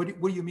 wait, what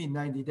do you mean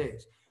 90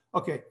 days?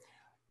 Okay.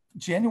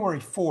 January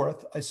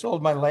 4th, I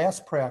sold my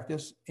last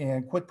practice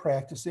and quit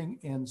practicing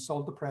and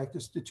sold the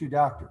practice to 2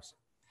 doctors.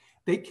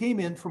 They came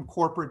in from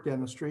corporate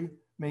dentistry,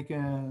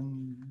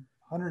 making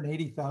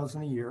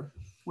 $180,000 a year,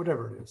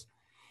 whatever it is.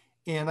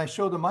 And I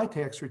showed them my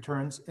tax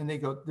returns and they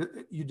go,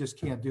 you just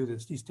can't do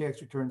this. These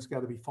tax returns got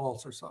to be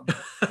false or something.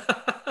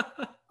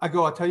 I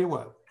go, I'll tell you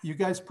what, you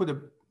guys put a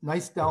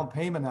nice down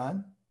payment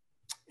on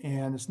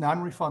and it's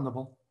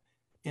non-refundable.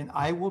 And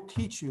I will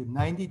teach you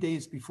 90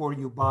 days before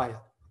you buy it.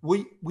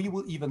 We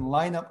will even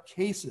line up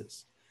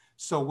cases.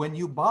 So when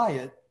you buy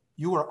it,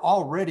 you are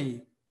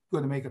already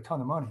going to make a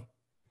ton of money.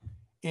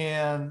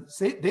 And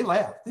they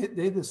laughed.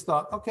 They just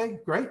thought, okay,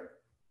 great.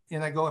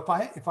 And I go,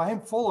 if I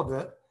am full of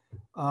it,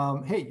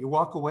 hey, you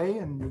walk away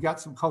and you got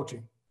some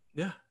coaching.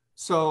 Yeah.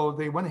 So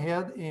they went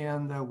ahead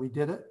and we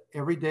did it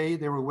every day.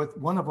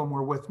 One of them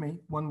were with me.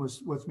 One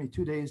was with me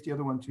 2 days, the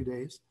other one 2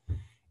 days.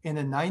 And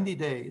in 90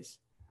 days,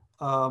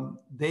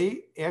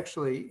 they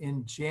actually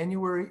in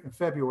January and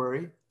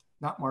February,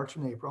 not March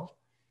and April,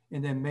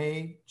 and then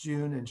May,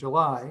 June, and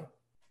July,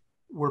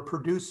 were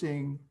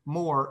producing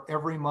more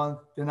every month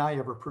than I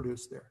ever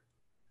produced there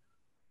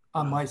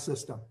on my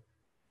system.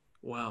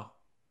 Wow.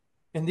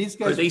 And these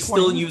guys are they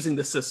still using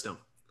the system?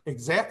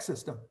 Exact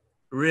system.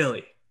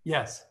 Really?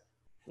 Yes.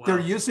 Wow. They're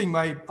using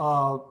my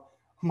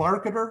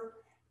marketer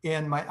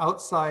and my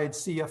outside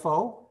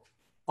CFO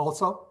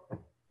also.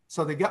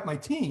 So they got my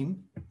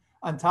team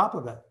on top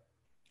of it.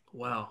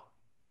 Wow.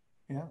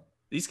 Yeah.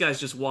 These guys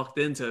just walked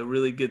into a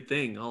really good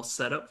thing all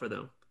set up for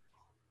them.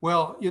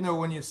 Well,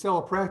 when you sell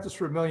a practice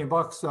for $1 million,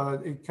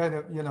 it kind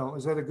of,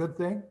 is that a good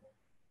thing?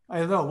 I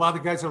don't know. A lot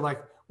of guys are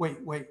like,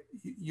 wait,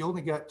 you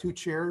only got 2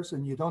 chairs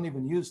and you don't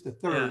even use the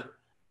third. Yeah.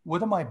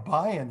 What am I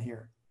buying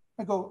here?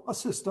 I go, a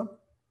system.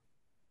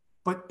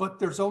 But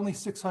there's only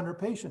 600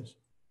 patients.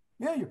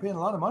 Yeah, you're paying a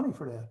lot of money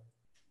for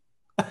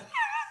that.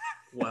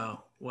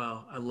 Wow.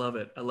 I love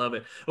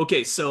it.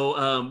 Okay.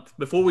 So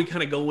before we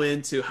kind of go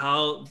into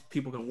how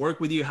people can work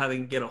with you, how they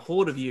can get a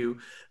hold of you,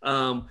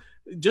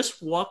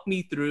 just walk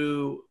me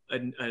through a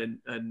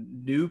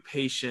new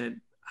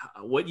patient,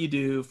 what you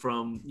do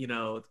from,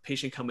 the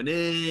patient coming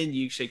in,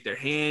 you shake their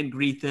hand,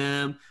 greet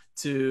them,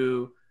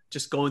 to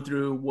just going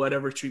through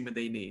whatever treatment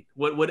they need.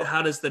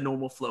 How does the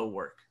normal flow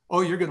work?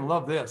 Oh, you're going to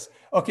love this.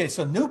 Okay.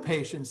 So new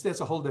patients, that's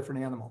a whole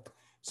different animal.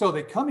 So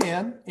they come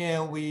in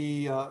and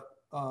we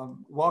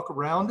walk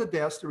around the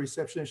desk. The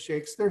receptionist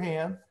shakes their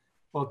hand.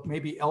 Well,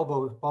 maybe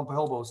bump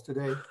elbows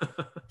today.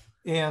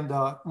 And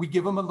we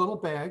give them a little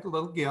bag, a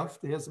little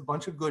gift. It has a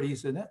bunch of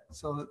goodies in it.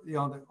 So,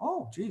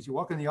 oh, geez, you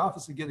walk in the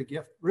office and get a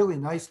gift. Really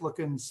nice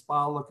looking,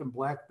 spa looking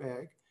black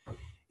bag.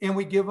 And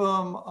we give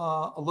them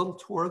a little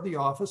tour of the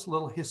office, a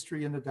little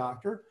history in the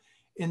doctor.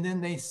 And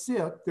then they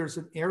sit. There's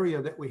an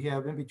area that we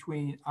have in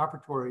between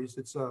operatories.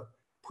 It's a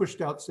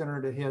pushed out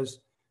center that has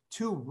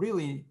 2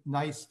 really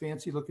nice,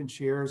 fancy looking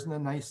chairs and a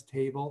nice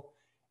table.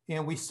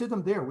 And we sit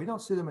them there. We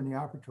don't sit them in the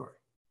operatory.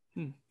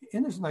 And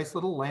there's a nice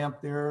little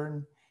lamp there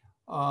and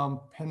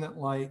pendant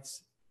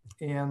lights.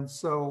 And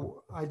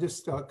so I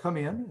just come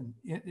in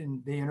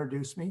and they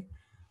introduce me.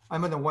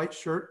 I'm in a white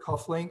shirt,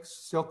 cufflinks,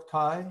 silk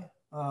tie.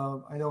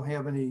 I don't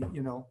have any,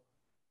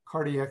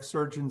 cardiac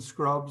surgeon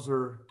scrubs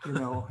or,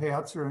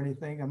 hats or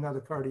anything. I'm not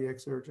a cardiac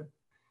surgeon.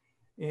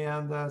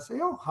 And say,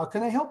 oh, how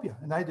can I help you?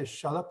 And I just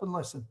shut up and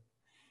listen.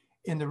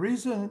 And the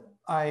reason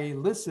I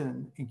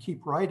listen and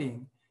keep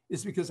writing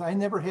is because I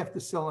never have to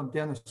sell them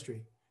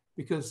dentistry,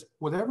 because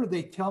whatever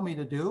they tell me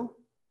to do,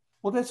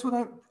 well, that's what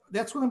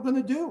I'm going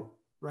to do,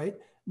 right?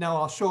 Now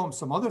I'll show them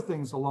some other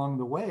things along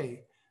the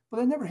way, but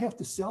I never have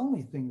to sell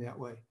anything that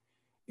way.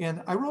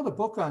 And I wrote a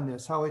book on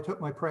this, how I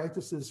took my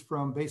practices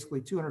from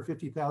basically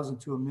 250,000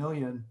 to 1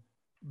 million,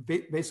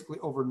 basically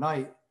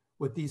overnight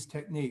with these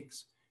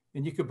techniques.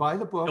 And you could buy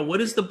the book. And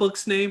what is the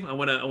book's name? I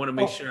want to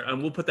make sure,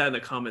 and we'll put that in the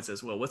comments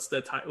as well. What's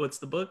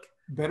the book?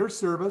 Better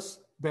Service,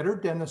 Better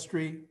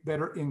Dentistry,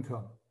 Better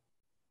Income.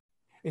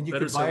 And you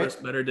Better could buy service,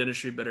 it, better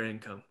dentistry, better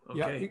income. Okay.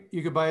 Yeah,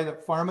 you could buy it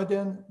at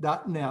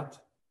pharmaden.net,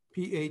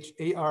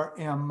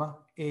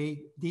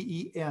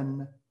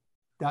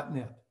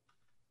 PHARMADEN.net.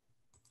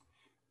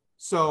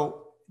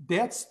 So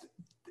that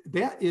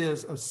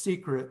is a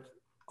secret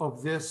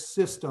of this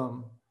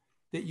system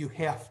that you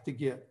have to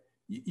get.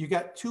 You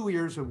got 2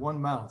 ears and 1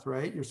 mouth,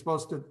 right? You're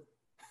supposed to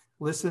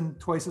listen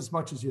twice as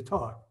much as you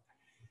talk.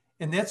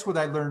 And that's what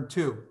I learned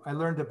too. I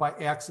learned it by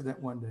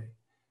accident one day.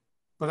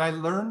 But I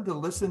learned to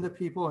listen to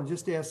people and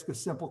just ask a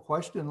simple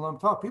question and let them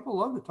talk. People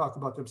love to talk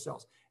about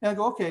themselves. And I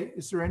go, okay,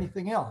 is there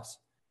anything else?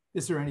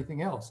 Is there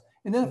anything else?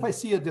 And then if I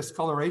see a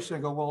discoloration, I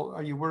go, well,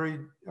 are you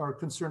worried or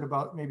concerned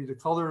about maybe the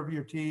color of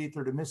your teeth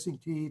or the missing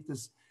teeth?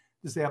 Does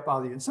that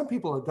bother you? And some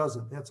people it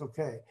doesn't. That's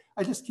okay.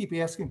 I just keep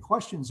asking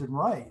questions and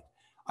write.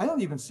 I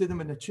don't even sit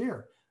them in a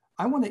chair.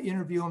 I want to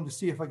interview them to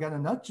see if I got a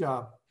nut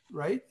job,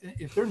 right?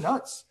 If they're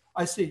nuts,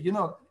 I say, you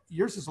know,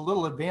 yours is a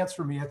little advanced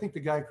for me. I think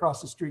the guy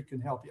across the street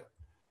can help you.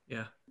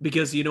 Yeah.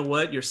 Because you know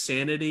what? Your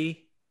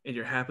sanity and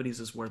your happiness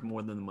is worth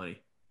more than the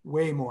money.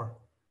 Way more.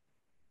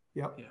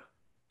 Yep. Yeah.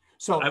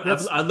 So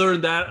I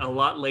learned that a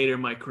lot later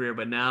in my career,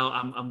 but now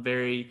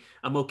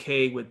I'm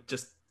okay with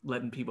just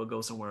letting people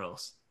go somewhere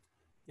else.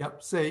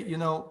 Yep. Say, you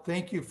know,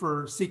 thank you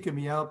for seeking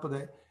me out,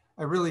 but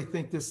I really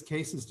think this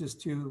case is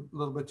just a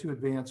little bit too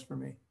advanced for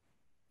me.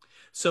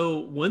 So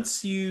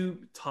once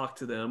you talk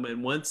to them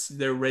and once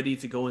they're ready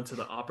to go into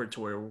the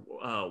operatory,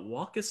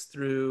 walk us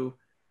through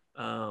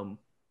the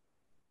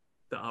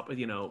op,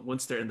 you know,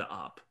 once they're in the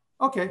op.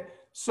 Okay.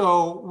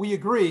 So we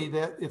agree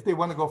that if they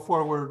want to go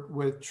forward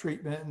with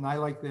treatment and I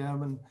like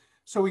them, and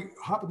so we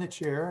hop in the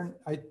chair and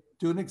I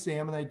do an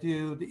exam and I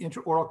do the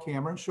intraoral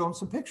camera and show them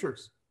some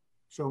pictures,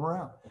 show them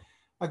around.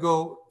 I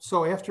go,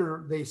 so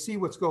after they see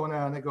what's going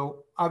on, I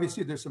go,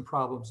 obviously there's some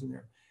problems in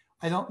there.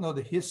 I don't know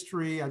the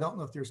history. I don't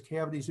know if there's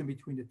cavities in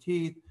between the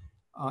teeth,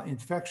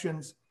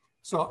 infections.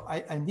 So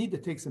I need to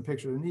take some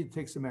pictures. I need to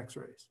take some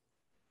x-rays.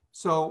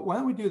 So why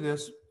don't we do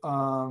this?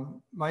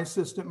 My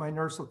assistant, my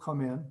nurse will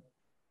come in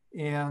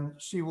and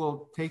she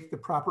will take the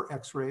proper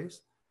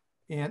x-rays.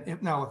 And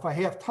if I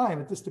have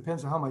time, it just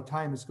depends on how my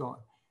time is going.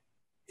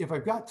 If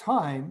I've got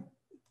time,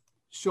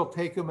 she'll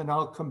take them and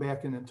I'll come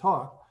back in and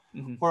talk.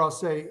 Mm-hmm. Or I'll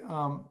say,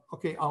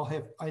 okay,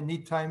 I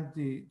need time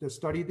to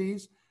study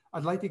these.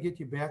 I'd like to get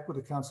you back with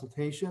a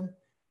consultation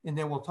and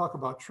then we'll talk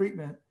about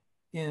treatment.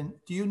 And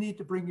do you need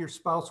to bring your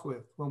spouse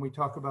with when we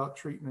talk about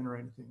treatment or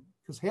anything?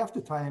 Because half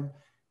the time,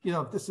 you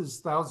know, if this is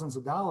thousands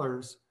of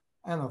dollars,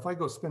 I don't know, if I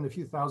go spend a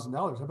few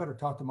 $1,000s, I better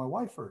talk to my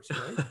wife first,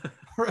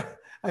 right?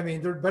 I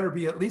mean, there better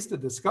be at least a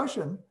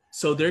discussion.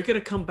 So they're going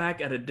to come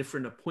back at a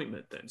different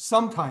appointment then?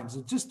 Sometimes.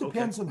 It just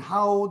depends on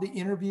how the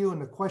interview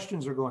and the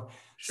questions are going.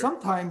 Sure.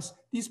 Sometimes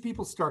these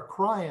people start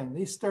crying.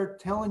 They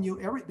start telling you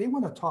they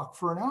want to talk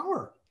for an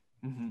hour.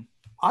 Mm-hmm.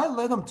 I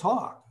let them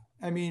talk.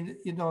 I mean,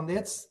 you know,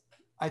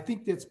 I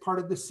think that's part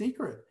of the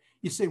secret.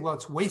 You say, well,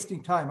 it's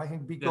wasting time. I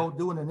can go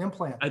doing an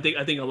implant. I think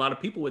a lot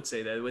of people would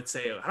say that. They would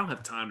say, I don't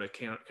have time to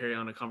carry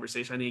on a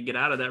conversation. I need to get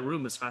out of that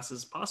room as fast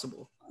as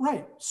possible.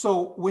 Right.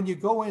 So when you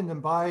go in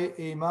and buy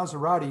a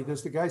Maserati,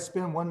 does the guy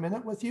spend 1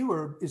 minute with you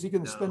or is he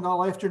going to spend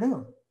all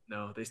afternoon?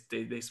 No,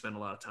 they spend a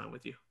lot of time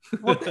with you.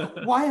 Well,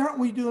 why aren't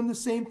we doing the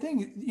same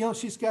thing? You know,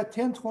 she's got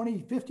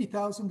 $10,000, $20,000,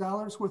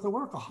 $50,000 worth of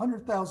work,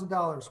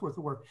 $100,000 worth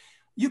of work.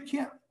 You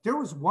can't, there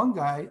was one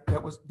guy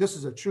this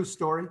is a true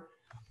story,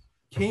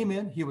 came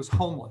in, he was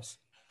homeless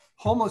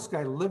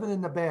guy living in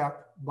the back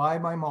by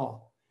my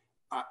mall.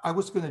 I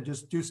was going to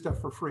just do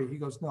stuff for free. He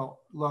goes, no,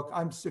 look,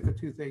 I'm sick of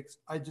toothaches.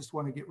 I just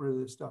want to get rid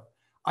of this stuff.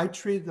 I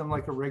treated him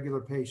like a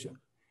regular patient.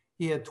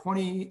 He had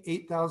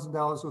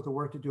 $28,000 worth of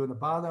work to do in the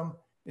bottom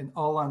and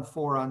all on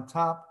 4 on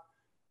top.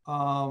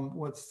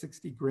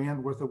 60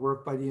 grand worth of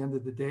work by the end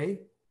of the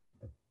day.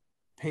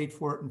 Paid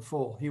for it in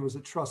full. He was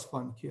a trust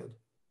fund kid.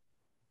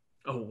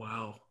 Oh,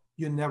 wow.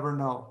 You never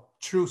know.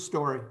 True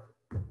story.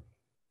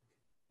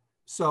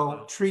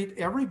 So treat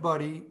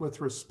everybody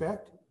with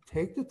respect,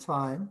 take the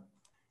time,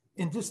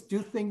 and just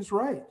do things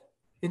right.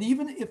 And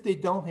even if they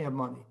don't have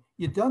money,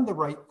 you've done the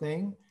right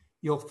thing,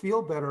 you'll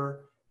feel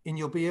better, and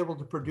you'll be able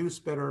to produce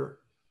better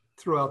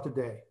throughout the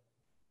day.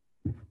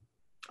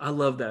 I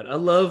love that.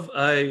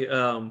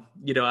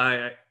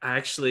 I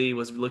actually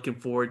was looking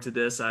forward to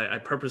this. I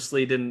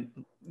purposely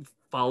didn't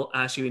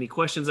ask you any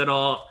questions at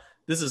all.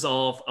 This is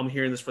all, I'm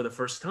hearing this for the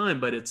first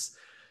time, but it's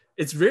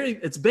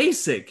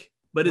basic,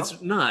 but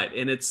it's not.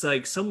 And it's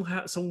like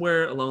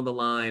somewhere along the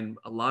line,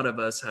 a lot of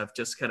us have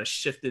just kind of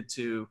shifted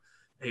to,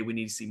 hey, we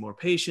need to see more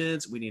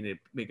patients. We need to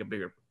make a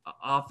bigger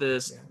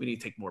office. We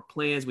need to take more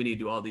plans. We need to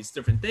do all these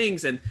different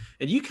things. And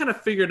you kind of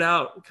figured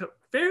out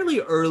fairly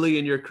early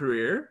in your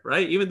career,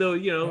 right? Even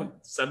though,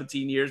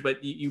 17 years,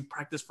 but you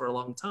practiced for a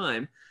long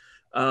time,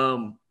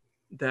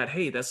 that,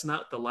 hey, that's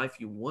not the life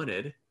you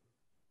wanted.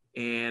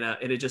 And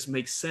it just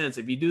makes sense.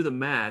 If you do the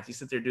math, you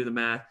sit there, do the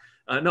math.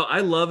 No, I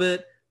love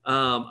it.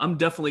 I'm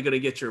definitely going to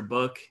get your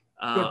book.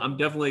 I'm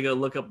definitely going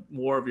to look up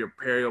more of your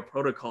perio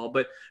protocol.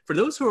 But for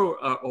those who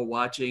are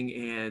watching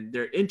and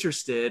they're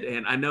interested,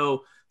 and I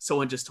know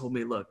someone just told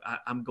me, look,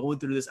 I'm going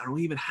through this. I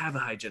don't even have a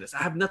hygienist. I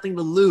have nothing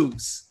to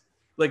lose.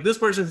 Like this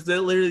person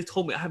literally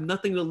told me, I have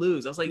nothing to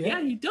lose. I was like, yeah,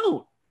 you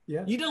don't.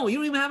 Yeah. You don't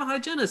even have a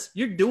hygienist.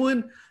 You're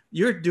doing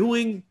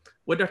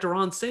what Dr.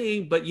 Ron's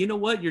saying, but you know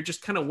what? You're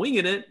just kind of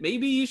winging it.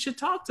 Maybe you should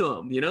talk to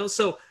him,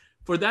 So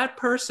for that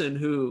person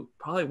who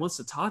probably wants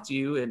to talk to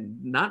you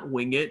and not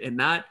wing it and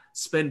not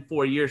spend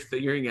 4 years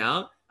figuring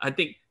out, I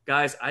think,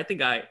 guys, I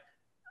think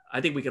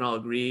we can all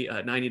agree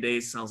 90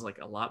 days sounds like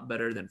a lot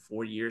better than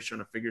 4 years trying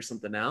to figure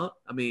something out.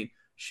 I mean,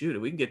 shoot,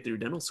 if we can get through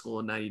dental school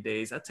in 90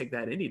 days, I'd take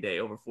that any day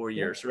over 4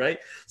 years, right?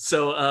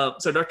 So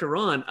Dr.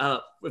 Ron,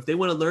 if they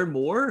want to learn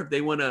more, if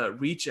they want to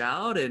reach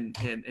out and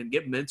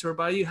get mentored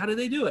by you, how do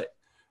they do it?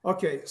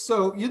 Okay,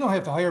 so you don't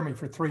have to hire me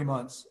for 3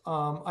 months.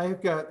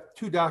 I've got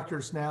 2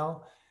 doctors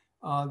now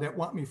that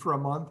want me for a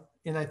month,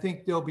 and I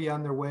think they'll be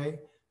on their way.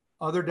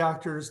 Other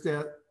doctors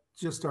that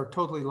just are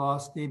totally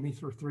lost need me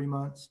for 3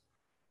 months.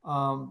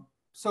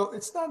 So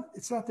it's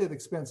not that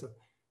expensive.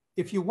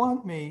 If you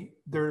want me,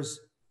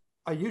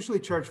 I usually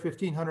charge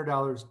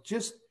 $1,500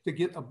 just to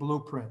get a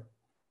blueprint.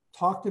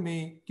 Talk to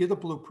me, get a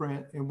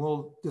blueprint, and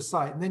we'll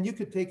decide. And then you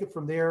could take it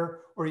from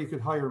there, or you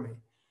could hire me.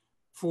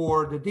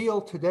 For the deal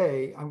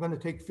today, I'm going to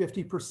take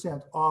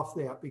 50% off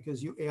that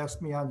because you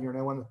asked me on here, and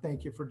I want to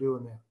thank you for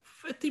doing that.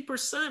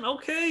 50%,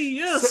 okay,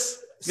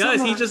 yes, guys.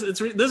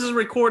 This is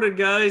recorded,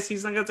 guys.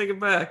 He's not going to take it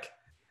back.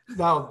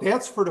 Now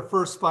that's for the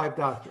first 5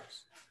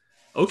 doctors.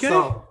 Okay.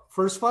 So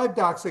first 5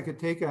 docs I could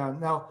take on.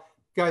 Now,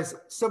 guys,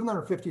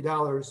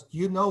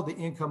 $750. The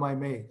income I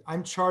made.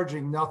 I'm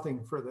charging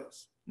nothing for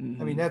this.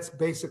 Mm-hmm. I mean, that's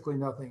basically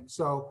nothing.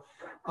 So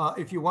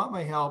if you want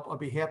my help, I'll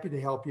be happy to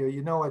help you.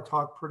 I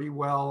talk pretty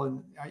well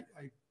and I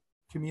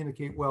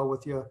communicate well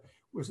with you.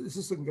 This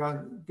isn't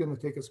going to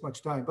take us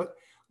much time, but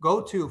go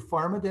to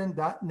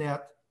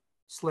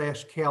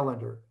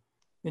pharmaden.net/calendar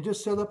and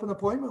just set up an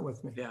appointment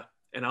with me. Yeah.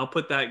 And I'll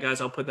put that, guys,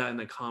 in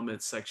the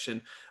comments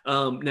section.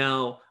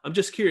 Now, I'm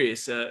just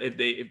curious if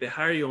they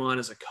hire you on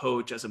as a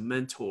coach, as a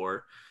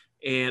mentor,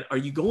 and are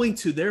you going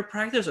to their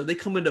practice, or are they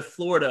coming to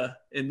Florida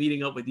and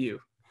meeting up with you?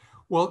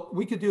 Well,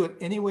 we could do it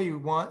any way you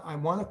want. I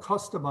want to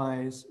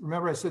customize.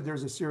 Remember, I said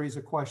there's a series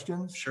of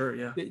questions. Sure,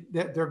 yeah.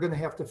 That they're going to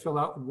have to fill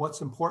out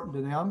what's important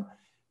to them,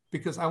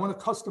 because I want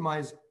to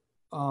customize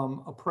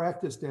a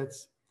practice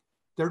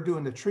they're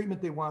doing the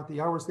treatment they want, the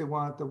hours they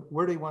want,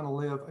 where they want to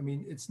live. I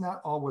mean, it's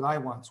not all what I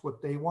want, it's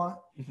what they want.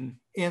 Mm-hmm.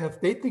 And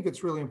if they think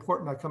it's really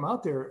important I come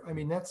out there, I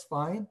mean, that's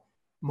fine.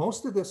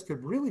 Most of this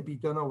could really be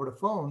done over the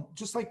phone,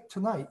 just like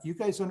tonight. You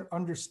guys are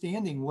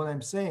understanding what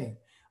I'm saying.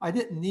 I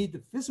didn't need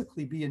to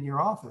physically be in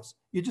your office.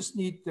 You just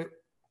need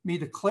me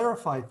to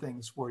clarify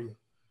things for you.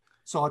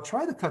 So I'll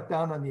try to cut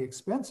down on the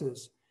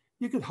expenses.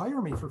 You could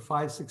hire me for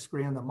 $5-6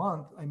 grand a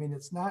month. I mean,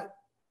 it's not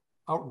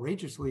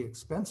outrageously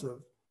expensive.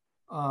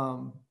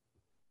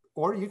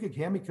 Or you could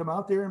have me come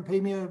out there and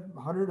pay me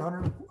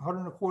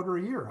 $100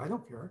 a year. I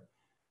don't care.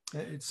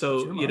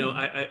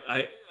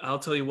 I'll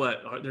tell you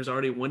what, there's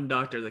already one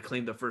doctor that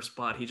claimed the first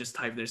spot. He just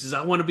typed there, says,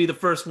 I want to be the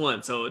first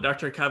one. So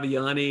Dr.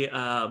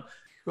 Cavagliani,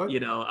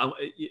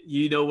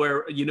 you know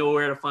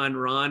where to find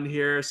Ron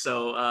here.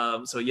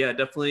 So yeah,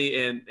 definitely.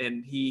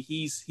 And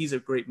he's a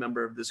great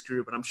member of this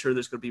group, and I'm sure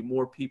there's going to be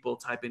more people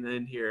typing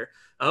in here.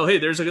 Oh, hey,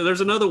 there's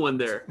another one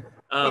there.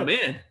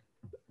 Man.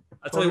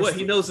 I'll tell you what,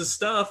 he knows his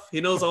stuff.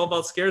 He knows all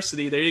about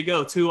scarcity. There you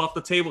go. 2 off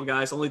the table,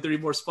 guys. Only 3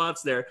 more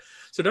spots there.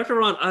 So Dr.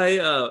 Ron,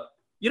 I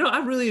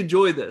really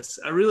enjoyed this.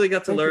 I really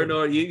got to learn.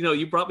 Or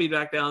you brought me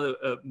back down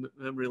the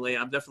memory lane.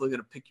 I'm definitely going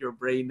to pick your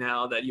brain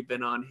now that you've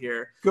been on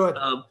here. Good.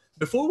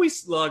 Before we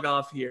log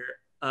off here,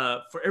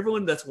 for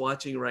everyone that's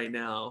watching right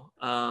now,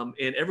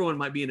 and everyone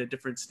might be in a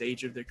different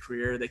stage of their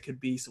career. They could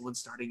be someone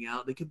starting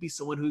out. They could be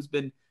someone who's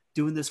been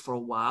doing this for a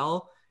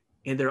while,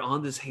 and they're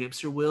on this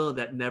hamster wheel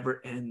that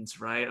never ends,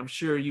 right? I'm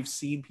sure you've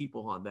seen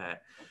people on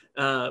that.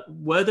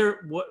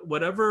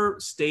 Whatever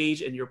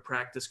stage in your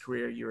practice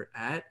career you're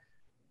at,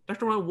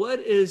 Dr. Ron, what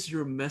is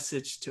your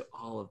message to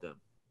all of them?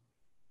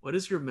 What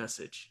is your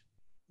message?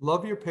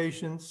 Love your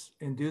patients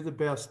and do the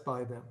best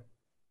by them.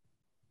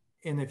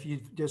 And if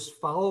you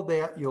just follow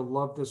that, you'll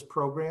love this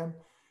program,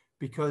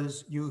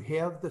 because you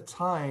have the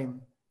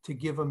time to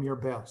give them your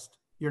best.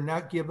 You're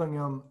not giving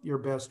them your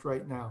best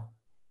right now.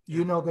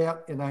 You know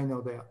that, and I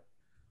know that.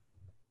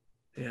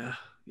 Yeah.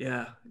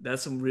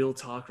 That's some real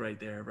talk right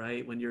there,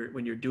 right? When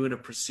you're doing a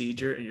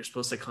procedure and you're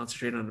supposed to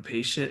concentrate on the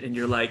patient, and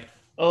you're like,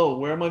 oh,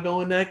 where am I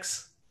going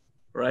next?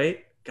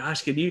 Right?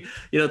 Gosh, can you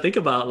think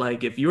about,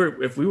 like, if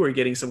we were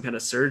getting some kind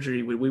of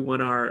surgery, would we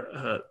want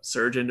our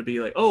surgeon to be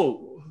like,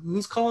 oh,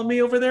 who's calling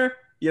me over there?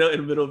 in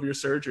the middle of your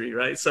surgery,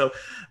 right? So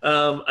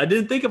I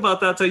didn't think about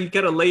that until you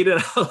kind of laid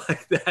it out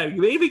like that.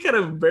 You made me kind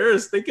of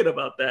embarrassed thinking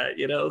about that,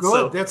 Good.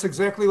 So, that's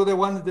exactly what I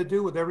wanted to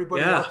do with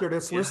everybody out there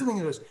that's listening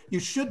to this. You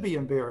should be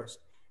embarrassed.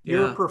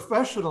 You're a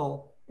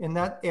professional and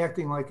not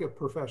acting like a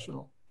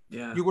professional.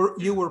 Yeah.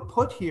 You were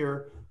put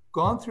here,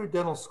 gone through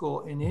dental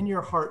school, and in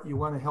your heart, you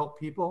want to help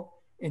people,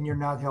 and you're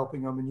not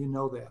helping them, and you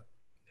know that.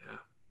 Yeah.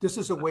 This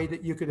is a way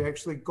that you could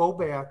actually go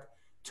back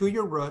to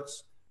your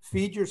roots,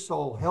 feed your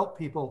soul, help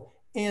people,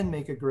 and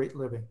make a great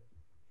living.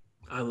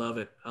 I love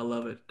it. I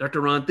love it.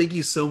 Dr. Ron, thank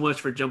you so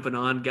much for jumping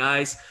on,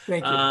 guys.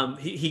 Thank you.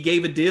 He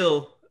gave a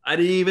deal. I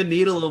didn't even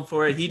needle him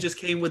for it. He just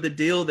came with a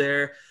deal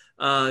there.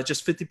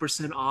 Just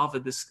 50% off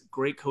of this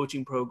great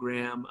coaching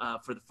program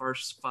for the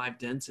first 5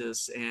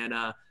 dentists. And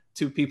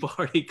 2 people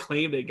already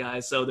claimed it,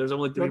 guys. So there's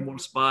only 3 more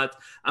spots.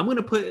 I'm going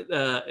to put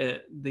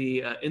in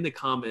the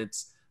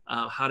comments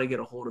how to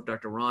get a hold of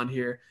Dr. Ron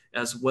here,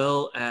 as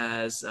well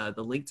as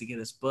the link to get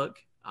his book.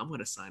 I'm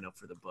going to sign up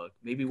for the book.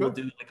 Maybe we'll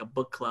do like a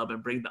book club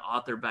and bring the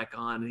author back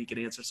on and he can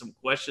answer some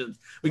questions.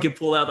 We can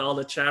pull out all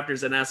the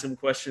chapters and ask him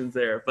questions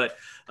there. But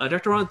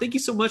Dr. Ron, thank you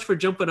so much for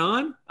jumping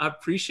on. I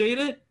appreciate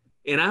it.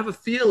 And I have a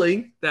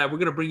feeling that we're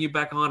going to bring you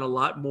back on a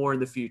lot more in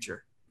the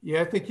future.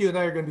 Yeah, I think you and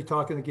I are going to be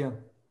talking again.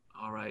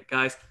 All right,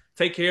 guys,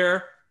 take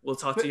care. We'll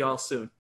talk to y'all soon.